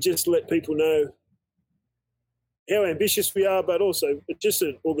just let people know how ambitious we are, but also just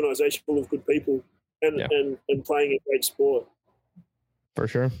an organisation full of good people and playing a great sport. For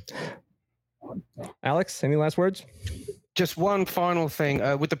sure. Alex, any last words? Just one final thing.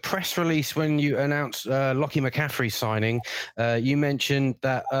 With the press release when you announced Lockie McCaffrey's signing, you mentioned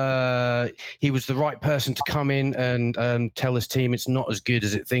that he was the right person to come in and tell his team it's not as good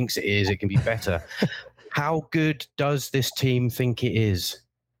as it thinks it is. It can be better. How good does this team think it is?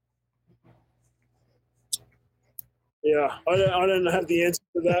 Yeah, I don't have the answer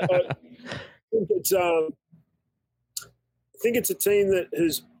to that. I think it's a team that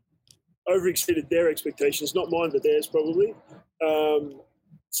has overexceeded their expectations, not mine, but theirs probably.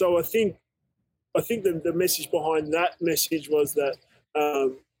 So I think the message behind that message was that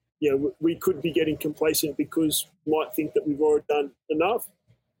we could be getting complacent because we might think that we've already done enough.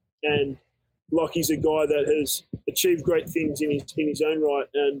 And Lockie's a guy that has achieved great things in his own right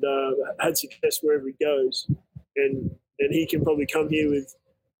and had success wherever he goes. And he can probably come here with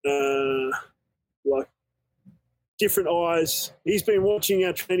different eyes. He's been watching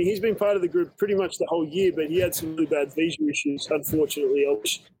our training. He's been part of the group pretty much the whole year, but he had some really bad visa issues, unfortunately. I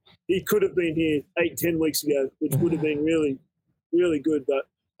wish he could have been here 8-10 weeks ago, which would have been really, really good. But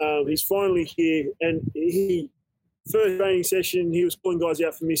he's finally here, and first training session, he was pulling guys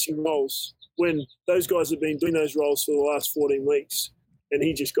out for missing roles when those guys have been doing those roles for the last 14 weeks, and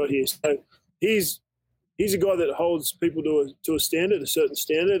he just got here. So he's a guy that holds people to a standard, a certain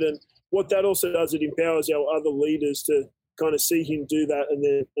standard, and what that also does, it empowers our other leaders to kind of see him do that,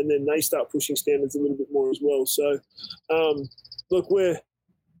 and then they start pushing standards a little bit more as well. So, look, we're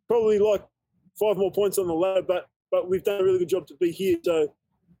probably like 5 more points on the ladder, but we've done a really good job to be here. So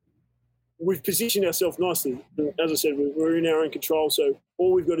we've positioned ourselves nicely. And as I said, we're in our own control. So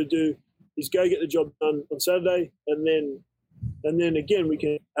all we've got to do is go get the job done on Saturday, and then again we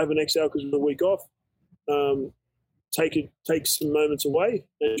can have an exhale because we're a week off. Take some moments away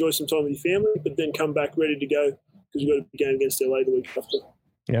and enjoy some time with your family, but then come back ready to go because we've got a game against LA the week after.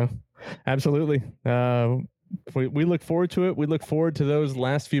 Yeah, absolutely. We look forward to it. We look forward to those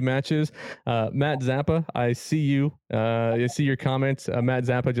last few matches. Matt Zappa, I see you. I see your comments. Matt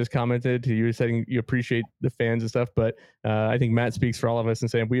Zappa just commented. You were saying you appreciate the fans and stuff, but I think Matt speaks for all of us and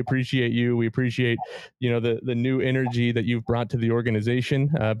saying we appreciate you. We appreciate the new energy that you've brought to the organization,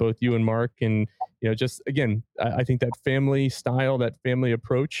 both you and Mark, and just again, I think that family style, that family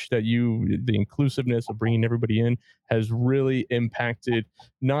approach, the inclusiveness of bringing everybody in has really impacted,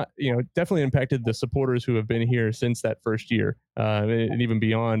 definitely impacted the supporters who have been here since that first year and even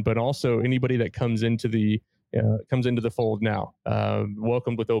beyond, but also anybody that comes into the comes into the fold now,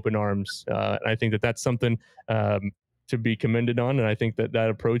 welcomed with open arms. And I think that that's something to be commended on, and I think that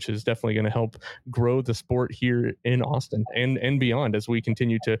approach is definitely going to help grow the sport here in Austin and beyond as we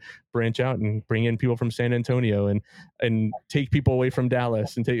continue to branch out and bring in people from San Antonio and take people away from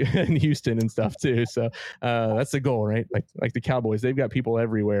Dallas and and Houston and stuff too. So that's the goal, right? Like the Cowboys, they've got people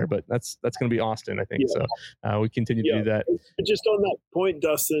everywhere, but that's going to be Austin, I think. So we continue to do that. Just on that point,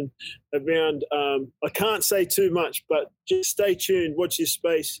 Dustin, around I can't say too much, but just stay tuned, watch your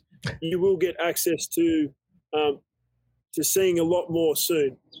space. You will get access to seeing a lot more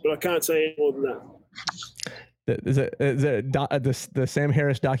soon, but I can't say any more than that. Is it the Sam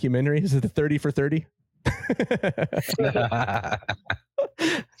Harris documentary? Is it the 30 for 30?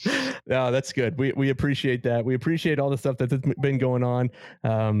 No, that's good. We appreciate that. We appreciate all the stuff that's been going on.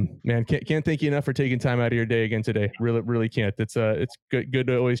 Man, can't thank you enough for taking time out of your day again today. Really can't. It's good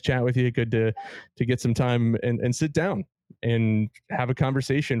to always chat with you. Good to get some time and sit down and have a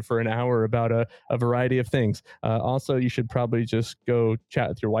conversation for an hour about a variety of things. Also, you should probably just go chat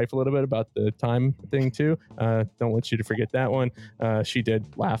with your wife a little bit about the time thing too. Don't want you to forget that one. She did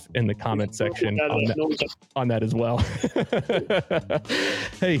laugh in the comment section on that as well.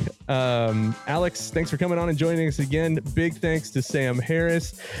 Hey, Alex, thanks for coming on and joining us again. Big thanks to Sam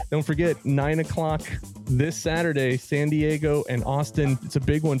Harris. Don't forget, 9:00 this Saturday, San Diego and Austin. It's a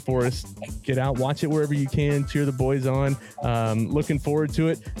big one for us. Get out, watch it wherever you can, cheer the boys on. Looking forward to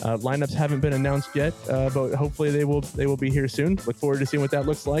it. Lineups haven't been announced yet, but hopefully they will be here soon. Look forward to seeing what that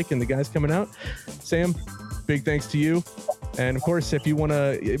looks like and the guys coming out. Sam, big thanks to you. And of course, if you want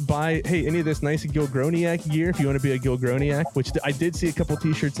to buy, any of this nice Gilgroniak gear, if you want to be a Gilgroniak, which I did see a couple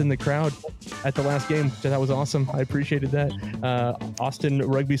t-shirts in the crowd at the last game, so that was awesome. I appreciated that. Austin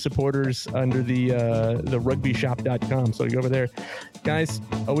Rugby supporters under the rugbyshop.com. So you go over there. Guys,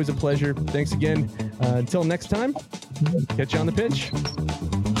 always a pleasure. Thanks again. Until next time, catch you on the pitch.